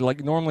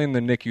 normally in the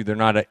NICU, you're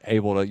not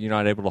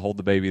able to hold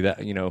the baby that,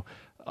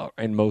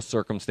 in most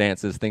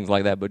circumstances, things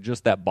like that. But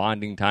just that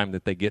bonding time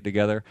that they get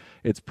together,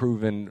 it's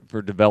proven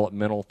for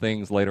developmental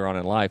things later on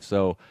in life.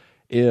 So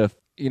if,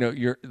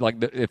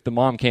 if the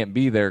mom can't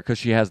be there because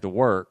she has to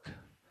work,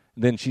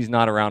 then she's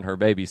not around her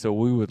baby. So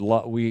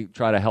we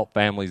try to help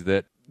families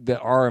that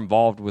are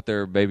involved with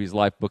their baby's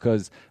life,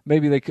 because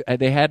maybe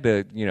they had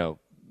to,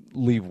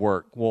 leave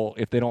work. Well,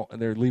 if they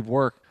leave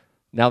work,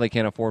 now they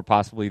can't afford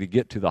possibly to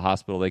get to the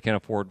hospital. They can't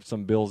afford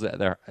some bills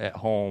at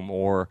home,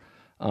 or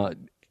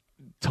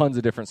tons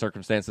of different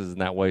circumstances in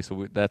that way.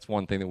 So that's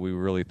one thing that we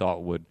really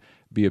thought would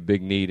be a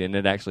big need, and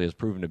it actually has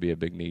proven to be a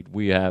big need.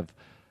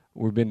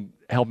 We've been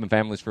helping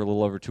families for a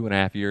little over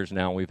 2.5 years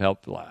now. We've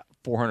helped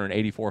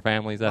 484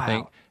 families, I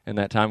think. In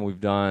that time, we've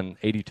done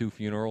 82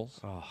 funerals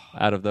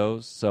out of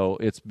those. So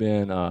it's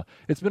been a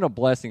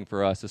blessing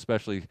for us,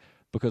 especially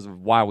because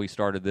of why we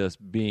started this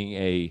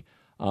being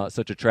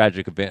such a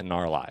tragic event in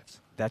our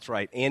lives. That's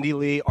right. Andy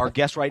Lee, our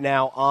guest right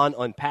now on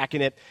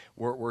Unpacking It.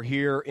 We're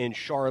here in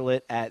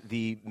Charlotte at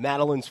the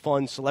Madeline's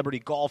Fund Celebrity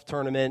Golf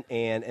Tournament,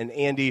 and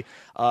Andy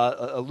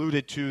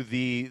alluded to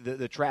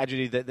the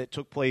tragedy that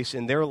took place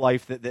in their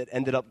life that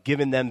ended up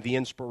giving them the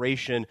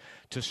inspiration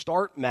to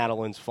start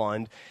Madeline's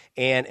Fund.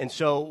 And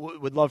so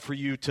would love for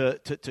you to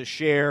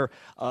share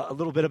a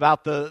little bit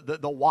about the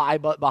why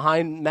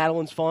behind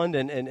Madeline's Fund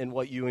and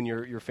what you and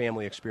your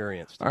family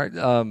experienced. All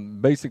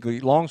right. Basically,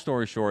 long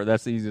story short,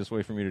 that's the easiest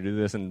way for me to do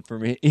this, and for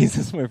me,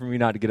 easiest way for me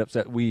not to get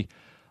upset. We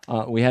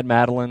had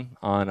Madeline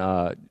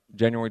on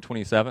January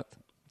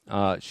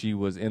 27th. She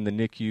was in the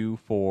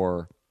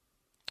NICU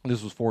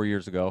this was 4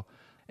 years ago,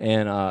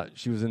 and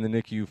she was in the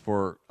NICU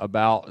for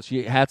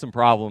she had some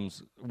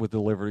problems with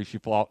delivery. She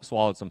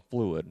swallowed some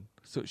fluid.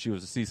 So she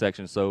was a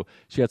C-section, so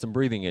she had some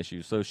breathing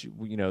issues. So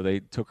they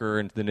took her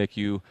into the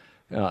NICU,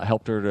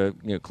 helped her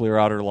to clear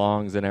out her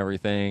lungs and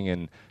everything,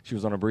 and she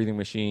was on a breathing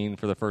machine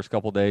for the first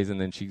couple of days, and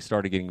then she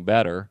started getting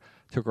better.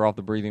 Took her off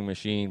the breathing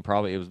machine.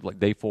 Probably it was like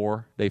day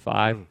 4, day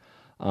 5,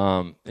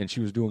 and she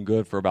was doing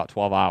good for about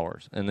 12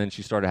 hours, and then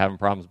she started having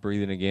problems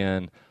breathing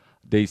again.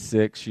 Day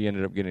 6, she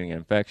ended up getting an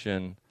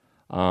infection.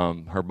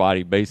 Her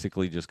body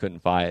basically just couldn't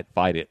fight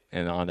it,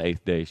 and on the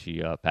 8th day,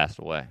 she passed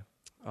away.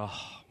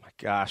 Oh.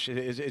 Gosh,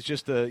 it's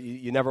just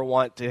you never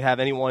want to have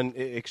anyone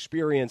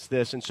experience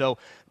this, and so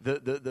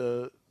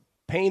the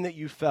pain that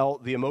you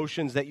felt, the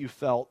emotions that you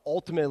felt,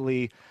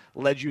 ultimately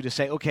led you to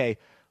say, okay,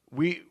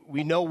 we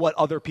know what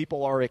other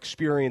people are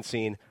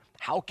experiencing.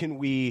 How can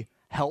we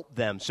help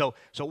them? So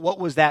what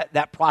was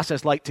that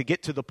process like to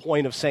get to the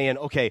point of saying,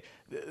 okay,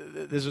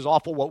 this is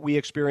awful what we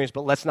experienced,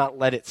 but let's not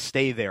let it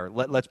stay there.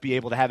 Let's be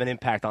able to have an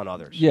impact on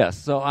others. Yes.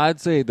 So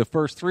I'd say the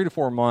first 3 to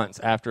 4 months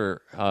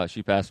after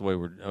she passed away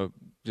were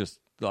just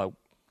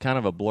kind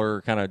of a blur,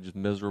 kind of just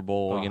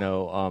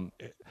miserable.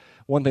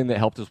 One thing that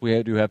helped us,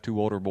 we do have 2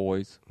 older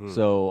boys,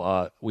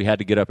 so we had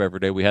to get up every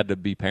day. We had to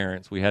be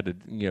parents. We had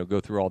to go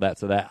through all that.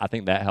 So I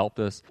think that helped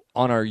us.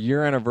 On our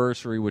year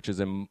anniversary, which is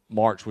in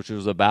March, which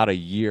was about a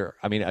year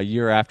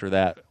after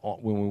that,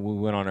 when we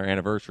went on our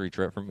anniversary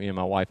trip for me and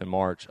my wife in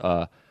March,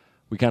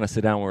 we kind of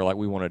sit down and we're like,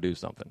 we want to do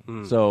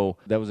something. So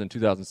that was in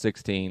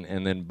 2016,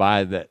 and then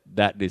by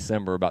that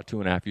December, about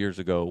 2.5 years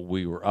ago,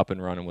 we were up and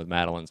running with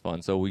Madeline's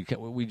Fund. So we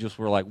just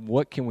were like,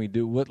 what can we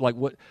do? What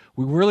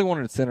we really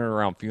wanted to center it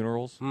around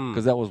funerals,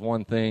 because that was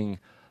one thing.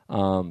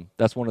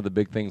 That's one of the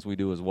big things we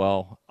do as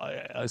well,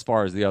 as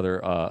far as the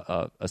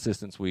other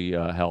assistants we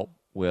help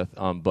with.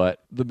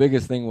 But the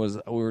biggest thing was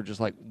we were just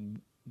like,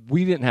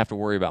 we didn't have to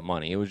worry about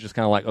money. It was just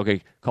kind of like,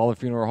 okay, call the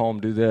funeral home,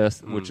 do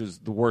this, which is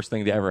the worst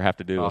thing to ever have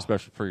to do,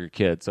 especially for your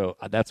kid. So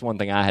that's one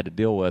thing I had to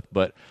deal with.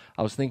 But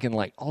I was thinking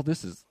like, oh,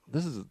 this is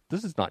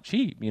not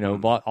cheap,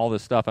 all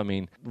this stuff. I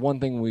mean, one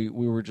thing we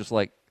were just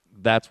like,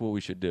 that's what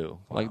we should do.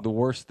 Wow. Like the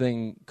worst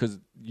thing, because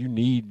you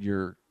need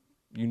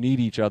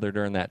each other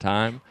during that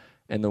time,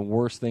 and the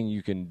worst thing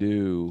you can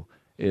do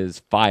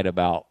is fight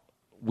about,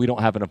 we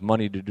don't have enough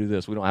money to do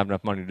this, we don't have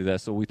enough money to do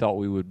that. So we thought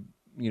we would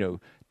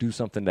do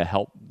something to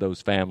help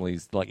those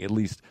families, like at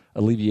least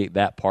alleviate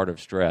that part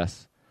of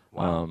stress.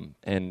 Wow.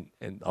 And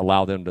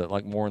allow them to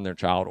like mourn their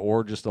child,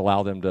 or just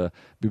allow them to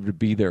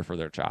be there for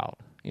their child.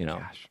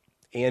 Gosh.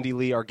 Andy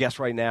Lee, our guest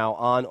right now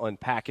on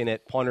Unpacking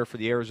It, punter for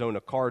the Arizona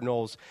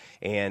Cardinals,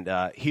 and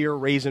here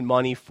raising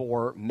money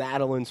for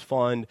Madeline's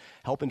Fund,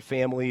 helping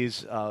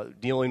families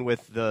dealing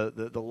with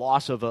the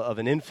loss of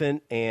an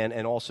infant,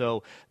 and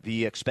also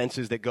the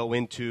expenses that go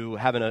into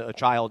having a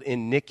child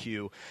in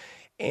NICU.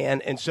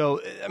 And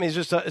so, I mean,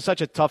 it's just such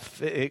a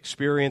tough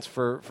experience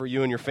for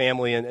you and your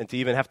family, and to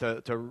even have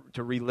to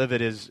relive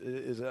it is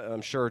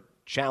I'm sure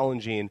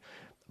challenging.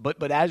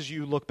 But as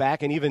you look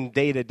back, and even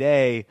day to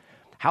day,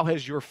 how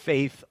has your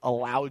faith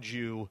allowed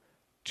you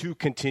to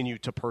continue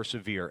to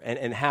persevere?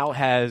 And how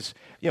has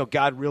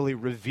God really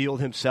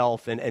revealed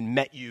himself and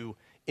met you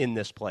in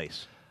this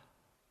place?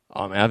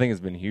 I think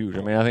it's been huge.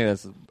 I mean,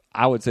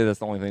 I would say that's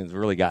the only thing that's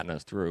really gotten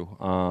us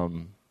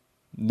through.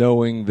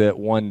 Knowing that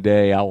one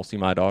day I will see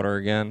my daughter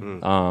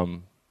again,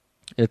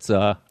 it's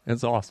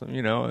awesome.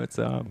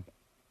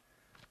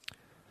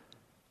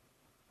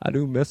 I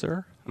do miss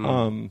her,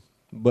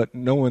 but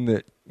knowing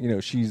that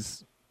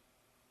she's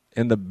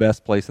in the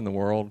best place in the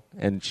world,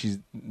 and she's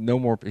no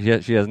more.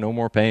 She has no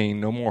more pain,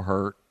 no more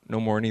hurt, no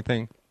more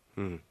anything.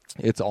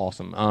 It's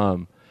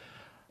awesome.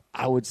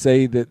 I would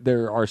say that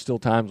there are still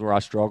times where I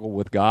struggle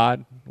with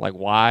God, like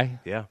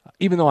why? Yeah.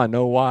 Even though I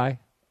know why.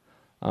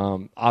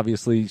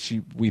 Obviously,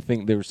 we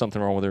think there was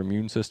something wrong with her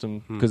immune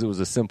system because it was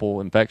a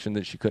simple infection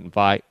that she couldn't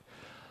fight.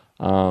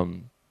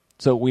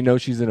 So we know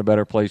she's in a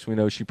better place. We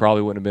know she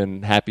probably wouldn't have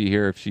been happy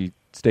here if she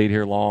stayed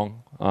here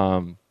long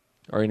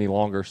or any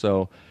longer.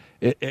 So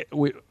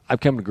I've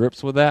come to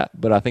grips with that,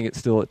 but I think it's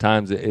still at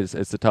times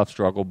it's a tough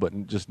struggle.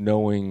 But just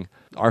knowing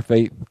our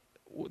faith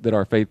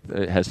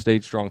has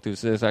stayed strong through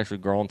this, it's actually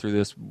grown through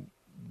this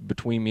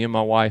between me and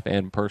my wife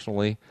and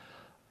personally.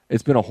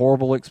 It's been a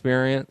horrible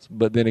experience,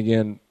 but then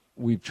again,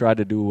 we've tried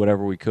to do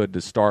whatever we could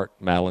to start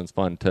Madeline's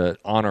Fund to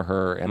honor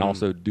her and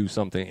also do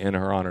something in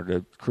her honor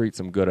to create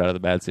some good out of the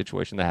bad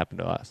situation that happened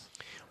to us.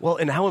 Well,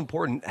 and how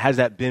important has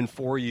that been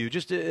for you,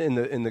 just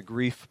in the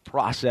grief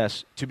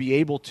process, to be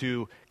able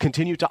to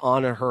continue to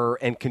honor her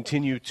and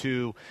continue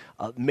to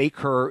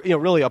make her,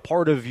 really a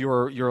part of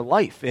your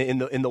life in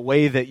the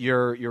way that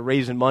you're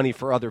raising money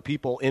for other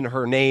people in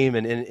her name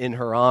and in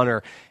her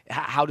honor?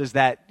 How does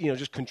that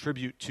just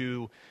contribute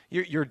to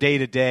your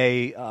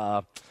day-to-day?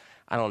 I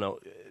don't know.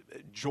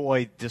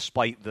 Joy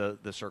despite the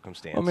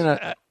circumstance. I mean,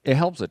 it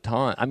helps a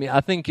ton. I mean, I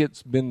think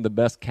it's been the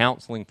best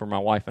counseling for my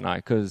wife and I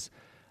because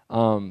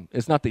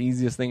it's not the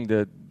easiest thing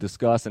to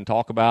discuss and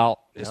talk about,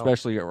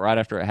 especially right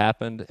after it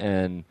happened.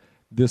 And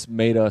this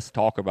made us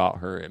talk about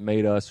her. It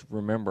made us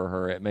remember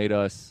her. It made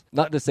us,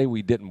 not to say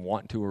we didn't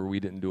want to or we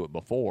didn't do it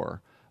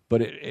before,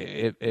 but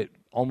it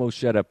almost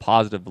shed a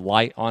positive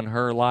light on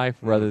her life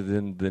rather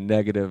than the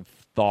negative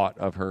thought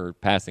of her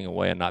passing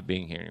away and not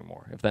being here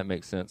anymore, if that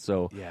makes sense.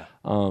 So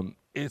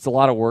it's a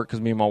lot of work because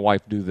me and my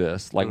wife do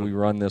this. Like we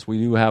run this. We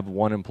do have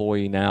one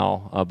employee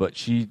now, but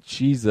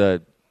she's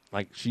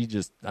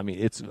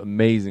it's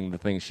amazing the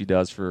things she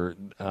does for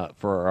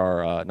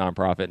our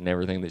nonprofit and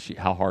everything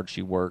how hard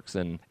she works,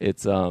 and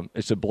it's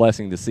a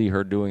blessing to see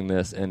her doing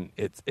this, and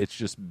it's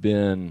just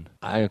been,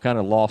 I'm kind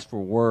of lost for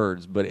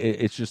words, but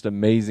it's just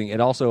amazing. It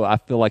also, I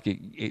feel like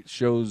it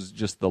shows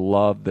just the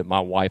love that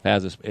my wife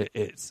has.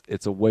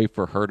 It's a way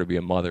for her to be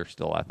a mother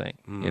still, I think,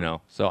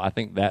 so I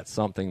think that's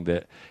something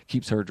that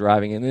keeps her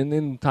driving. And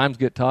then times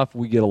get tough,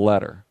 we get a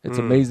letter. It's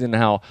amazing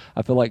how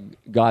I feel like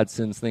God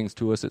sends things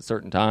to us at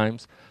certain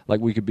times. Like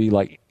we could be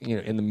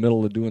in the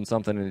middle of doing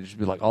something and it just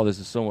be like, oh, this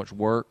is so much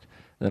work.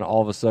 And then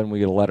all of a sudden we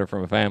get a letter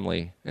from a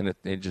family and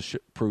it just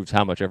proves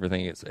how much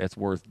everything it's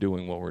worth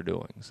doing what we're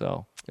doing.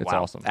 So it's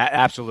awesome.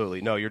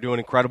 Absolutely. No, you're doing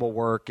incredible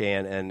work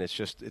and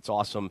it's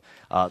awesome.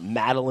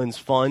 Madeline's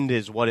Fund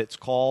is what it's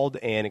called,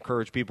 and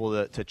encourage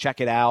people to check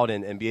it out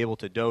and be able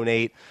to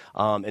donate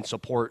and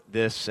support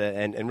this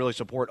and really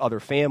support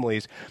other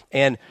families.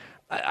 And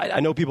I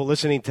know people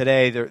listening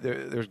today,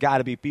 there's got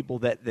to be people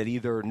that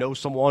either know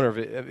someone or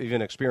have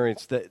even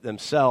experienced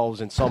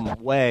themselves in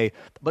some way,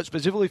 but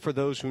specifically for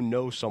those who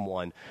know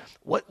someone,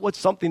 what's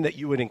something that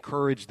you would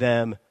encourage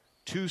them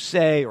to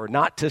say or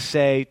not to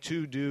say,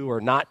 to do or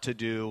not to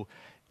do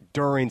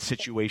during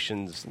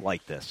situations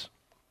like this?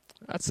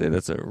 I'd say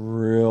that's a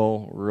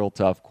real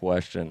tough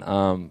question.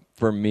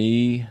 For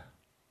me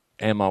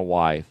and my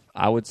wife,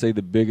 I would say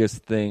the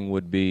biggest thing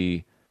would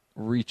be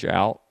reach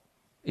out.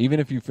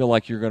 Even if you feel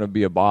like you're going to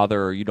be a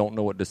bother or you don't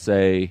know what to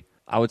say,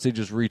 I would say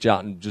just reach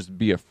out and just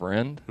be a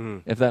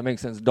friend, if that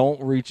makes sense.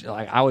 Don't reach,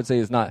 I would say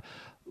it's not,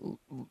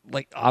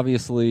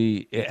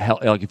 obviously,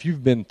 if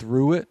you've been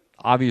through it,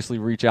 obviously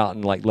reach out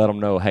and, let them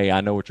know, hey,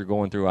 I know what you're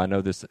going through. I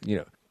know this,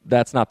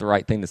 that's not the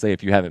right thing to say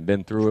if you haven't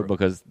been through it,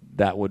 because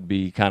that would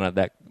be kind of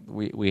that,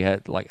 we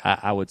had,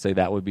 I would say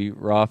that would be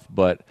rough,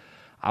 but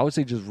I would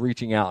say just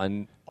reaching out.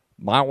 And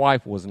my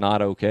wife was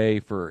not okay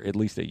for at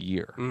least a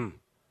year.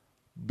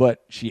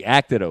 But she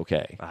acted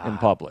okay in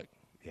public.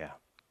 Yeah.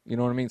 You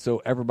know what I mean?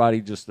 So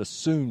everybody just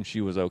assumed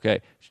she was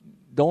okay.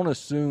 Don't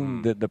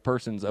assume that the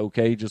person's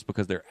okay just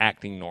because they're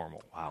acting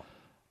normal. Wow.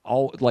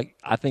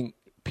 I think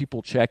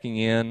people checking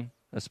in,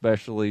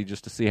 especially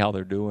just to see how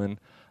they're doing.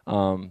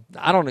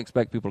 I don't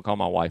expect people to call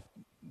my wife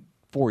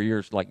 4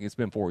 years, it's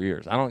been 4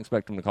 years. I don't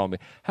expect them to call me,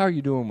 how are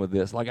you doing with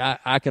this?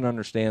 I can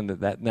understand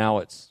that now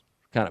it's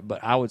kind of,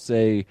 but I would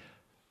say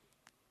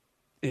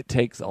it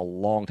takes a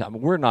long time.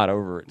 We're not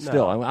over it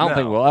still. I don't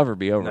think we'll ever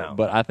be over it.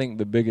 But I think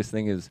the biggest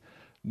thing is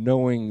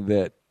knowing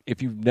that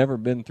if you've never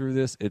been through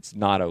this, it's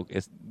not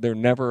okay. They're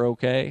never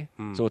okay.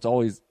 So it's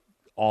always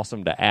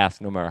awesome to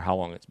ask no matter how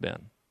long it's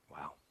been.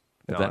 Wow.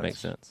 If that makes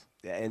sense.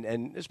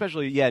 And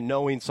especially,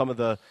 knowing some of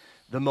the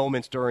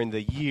moments during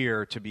the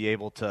year to be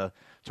able to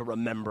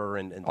remember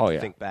and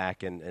think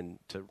back and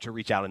to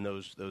reach out in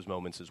those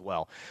moments as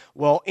well.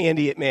 Well,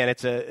 Andy, man,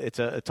 it's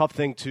a tough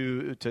thing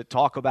to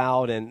talk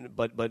about,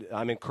 but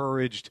I'm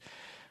encouraged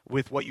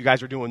with what you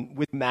guys are doing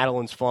with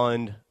Madeline's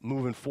Fund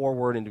moving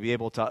forward, and to be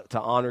able to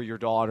honor your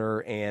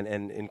daughter and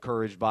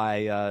encouraged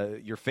by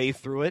your faith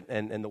through it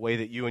and the way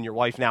that you and your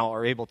wife now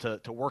are able to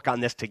work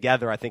on this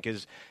together, I think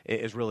is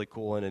really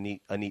cool and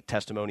a neat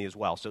testimony as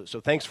well.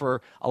 So thanks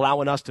for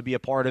allowing us to be a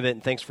part of it,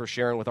 and thanks for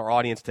sharing with our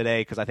audience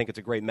today, because I think it's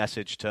a great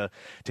message to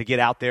get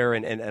out there,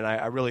 and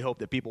I really hope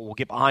that people will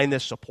get behind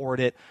this, support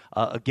it.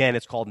 Again,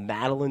 it's called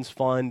Madeline's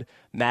Fund,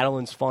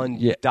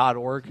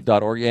 madelinesfund.org.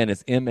 .org, and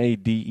it's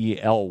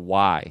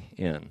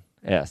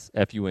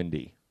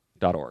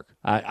MADELYNSFUND.org.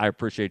 I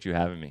appreciate you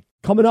having me.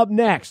 Coming up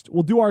next,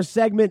 we'll do our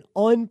segment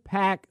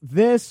Unpack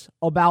This,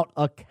 about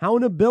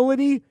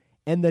accountability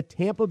and the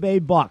Tampa Bay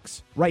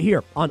Bucks right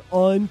here on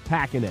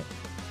Unpacking It.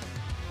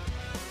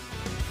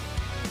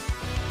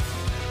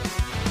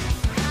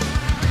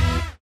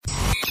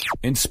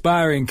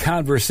 Inspiring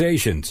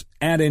conversations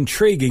and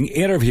intriguing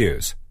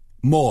interviews.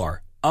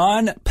 More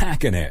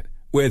Unpacking It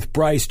with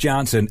Bryce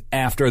Johnson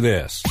after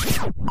this.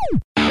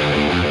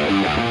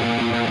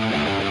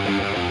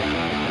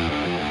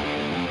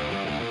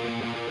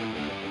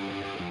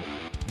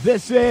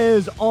 This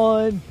is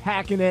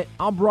Unpacking It.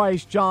 I'm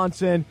Bryce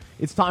Johnson.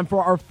 It's time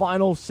for our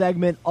final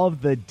segment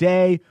of the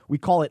day. We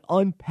call it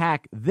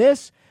Unpack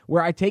This,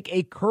 where I take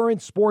a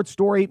current sports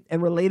story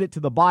and relate it to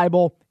the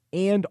Bible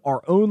and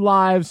our own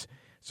lives.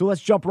 So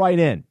let's jump right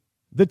in.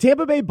 The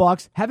Tampa Bay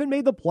Bucks haven't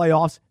made the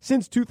playoffs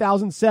since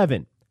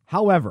 2007.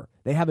 However,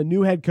 they have a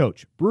new head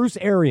coach, Bruce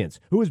Arians,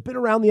 who has been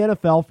around the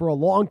NFL for a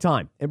long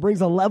time and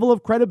brings a level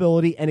of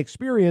credibility and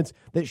experience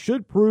that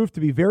should prove to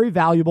be very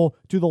valuable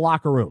to the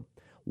locker room.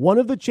 One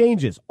of the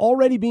changes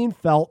already being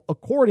felt,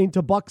 according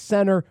to Bucs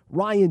center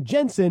Ryan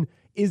Jensen,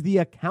 is the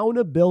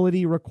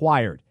accountability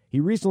required. He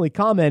recently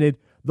commented,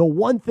 "The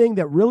one thing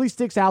that really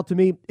sticks out to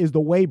me is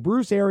the way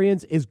Bruce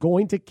Arians is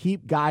going to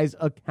keep guys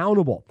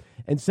accountable,"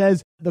 and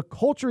says the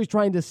culture he's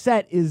trying to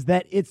set is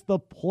that it's the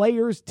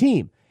players'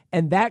 team,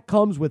 and that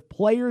comes with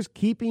players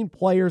keeping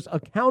players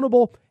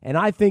accountable, and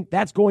I think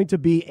that's going to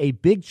be a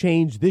big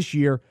change this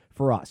year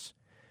for us.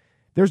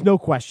 There's no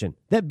question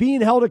that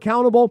being held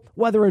accountable,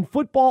 whether in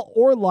football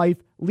or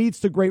life, leads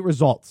to great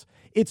results.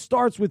 It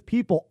starts with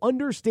people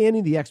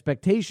understanding the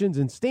expectations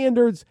and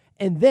standards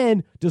and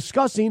then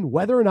discussing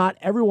whether or not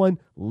everyone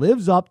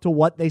lives up to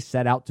what they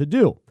set out to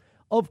do.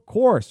 Of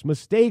course,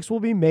 mistakes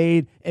will be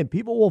made and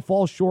people will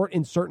fall short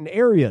in certain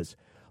areas.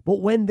 But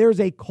when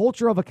there's a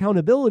culture of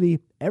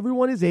accountability,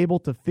 everyone is able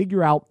to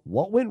figure out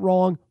what went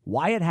wrong,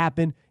 why it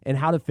happened, and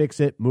how to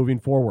fix it moving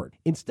forward.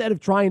 Instead of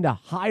trying to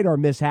hide our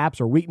mishaps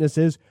or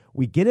weaknesses,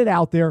 we get it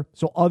out there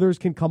so others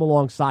can come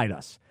alongside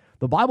us.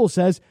 The Bible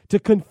says to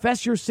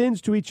confess your sins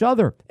to each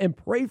other and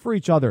pray for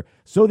each other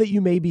so that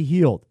you may be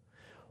healed.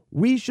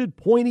 We should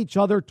point each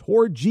other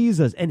toward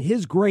Jesus and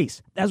his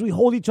grace as we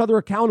hold each other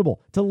accountable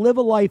to live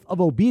a life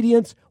of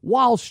obedience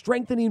while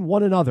strengthening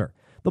one another.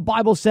 The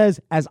Bible says,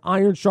 as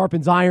iron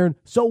sharpens iron,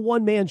 so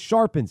one man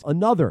sharpens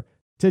another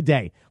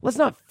today. Let's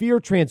not fear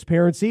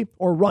transparency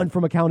or run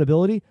from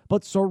accountability,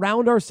 but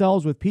surround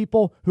ourselves with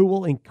people who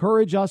will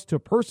encourage us to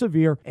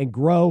persevere and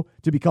grow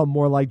to become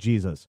more like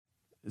Jesus.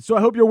 So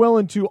I hope you're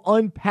willing to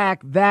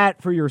unpack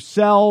that for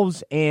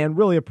yourselves and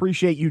really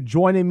appreciate you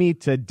joining me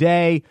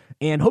today,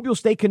 and hope you'll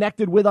stay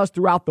connected with us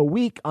throughout the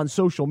week on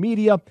social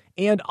media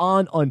and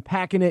on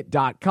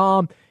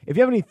unpackingit.com. If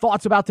you have any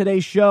thoughts about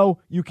today's show,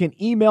 you can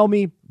email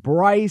me,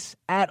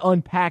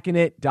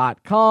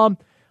 Bryce@unpackingit.com.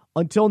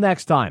 Until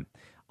next time,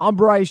 I'm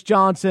Bryce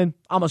Johnson.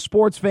 I'm a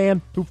sports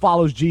fan who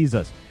follows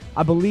Jesus.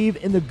 I believe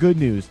in the good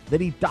news that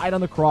he died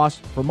on the cross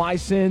for my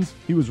sins,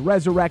 he was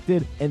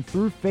resurrected, and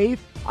through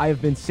faith, I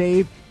have been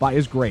saved by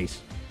his grace.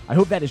 I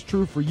hope that is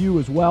true for you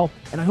as well,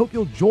 and I hope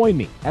you'll join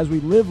me as we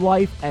live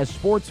life as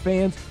sports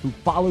fans who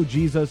follow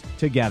Jesus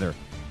together.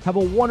 Have a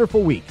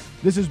wonderful week.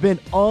 This has been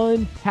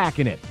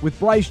Unpacking It with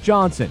Bryce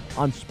Johnson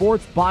on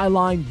Sports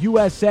Byline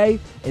USA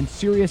and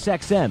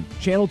SiriusXM,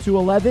 Channel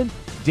 211,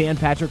 Dan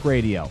Patrick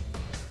Radio.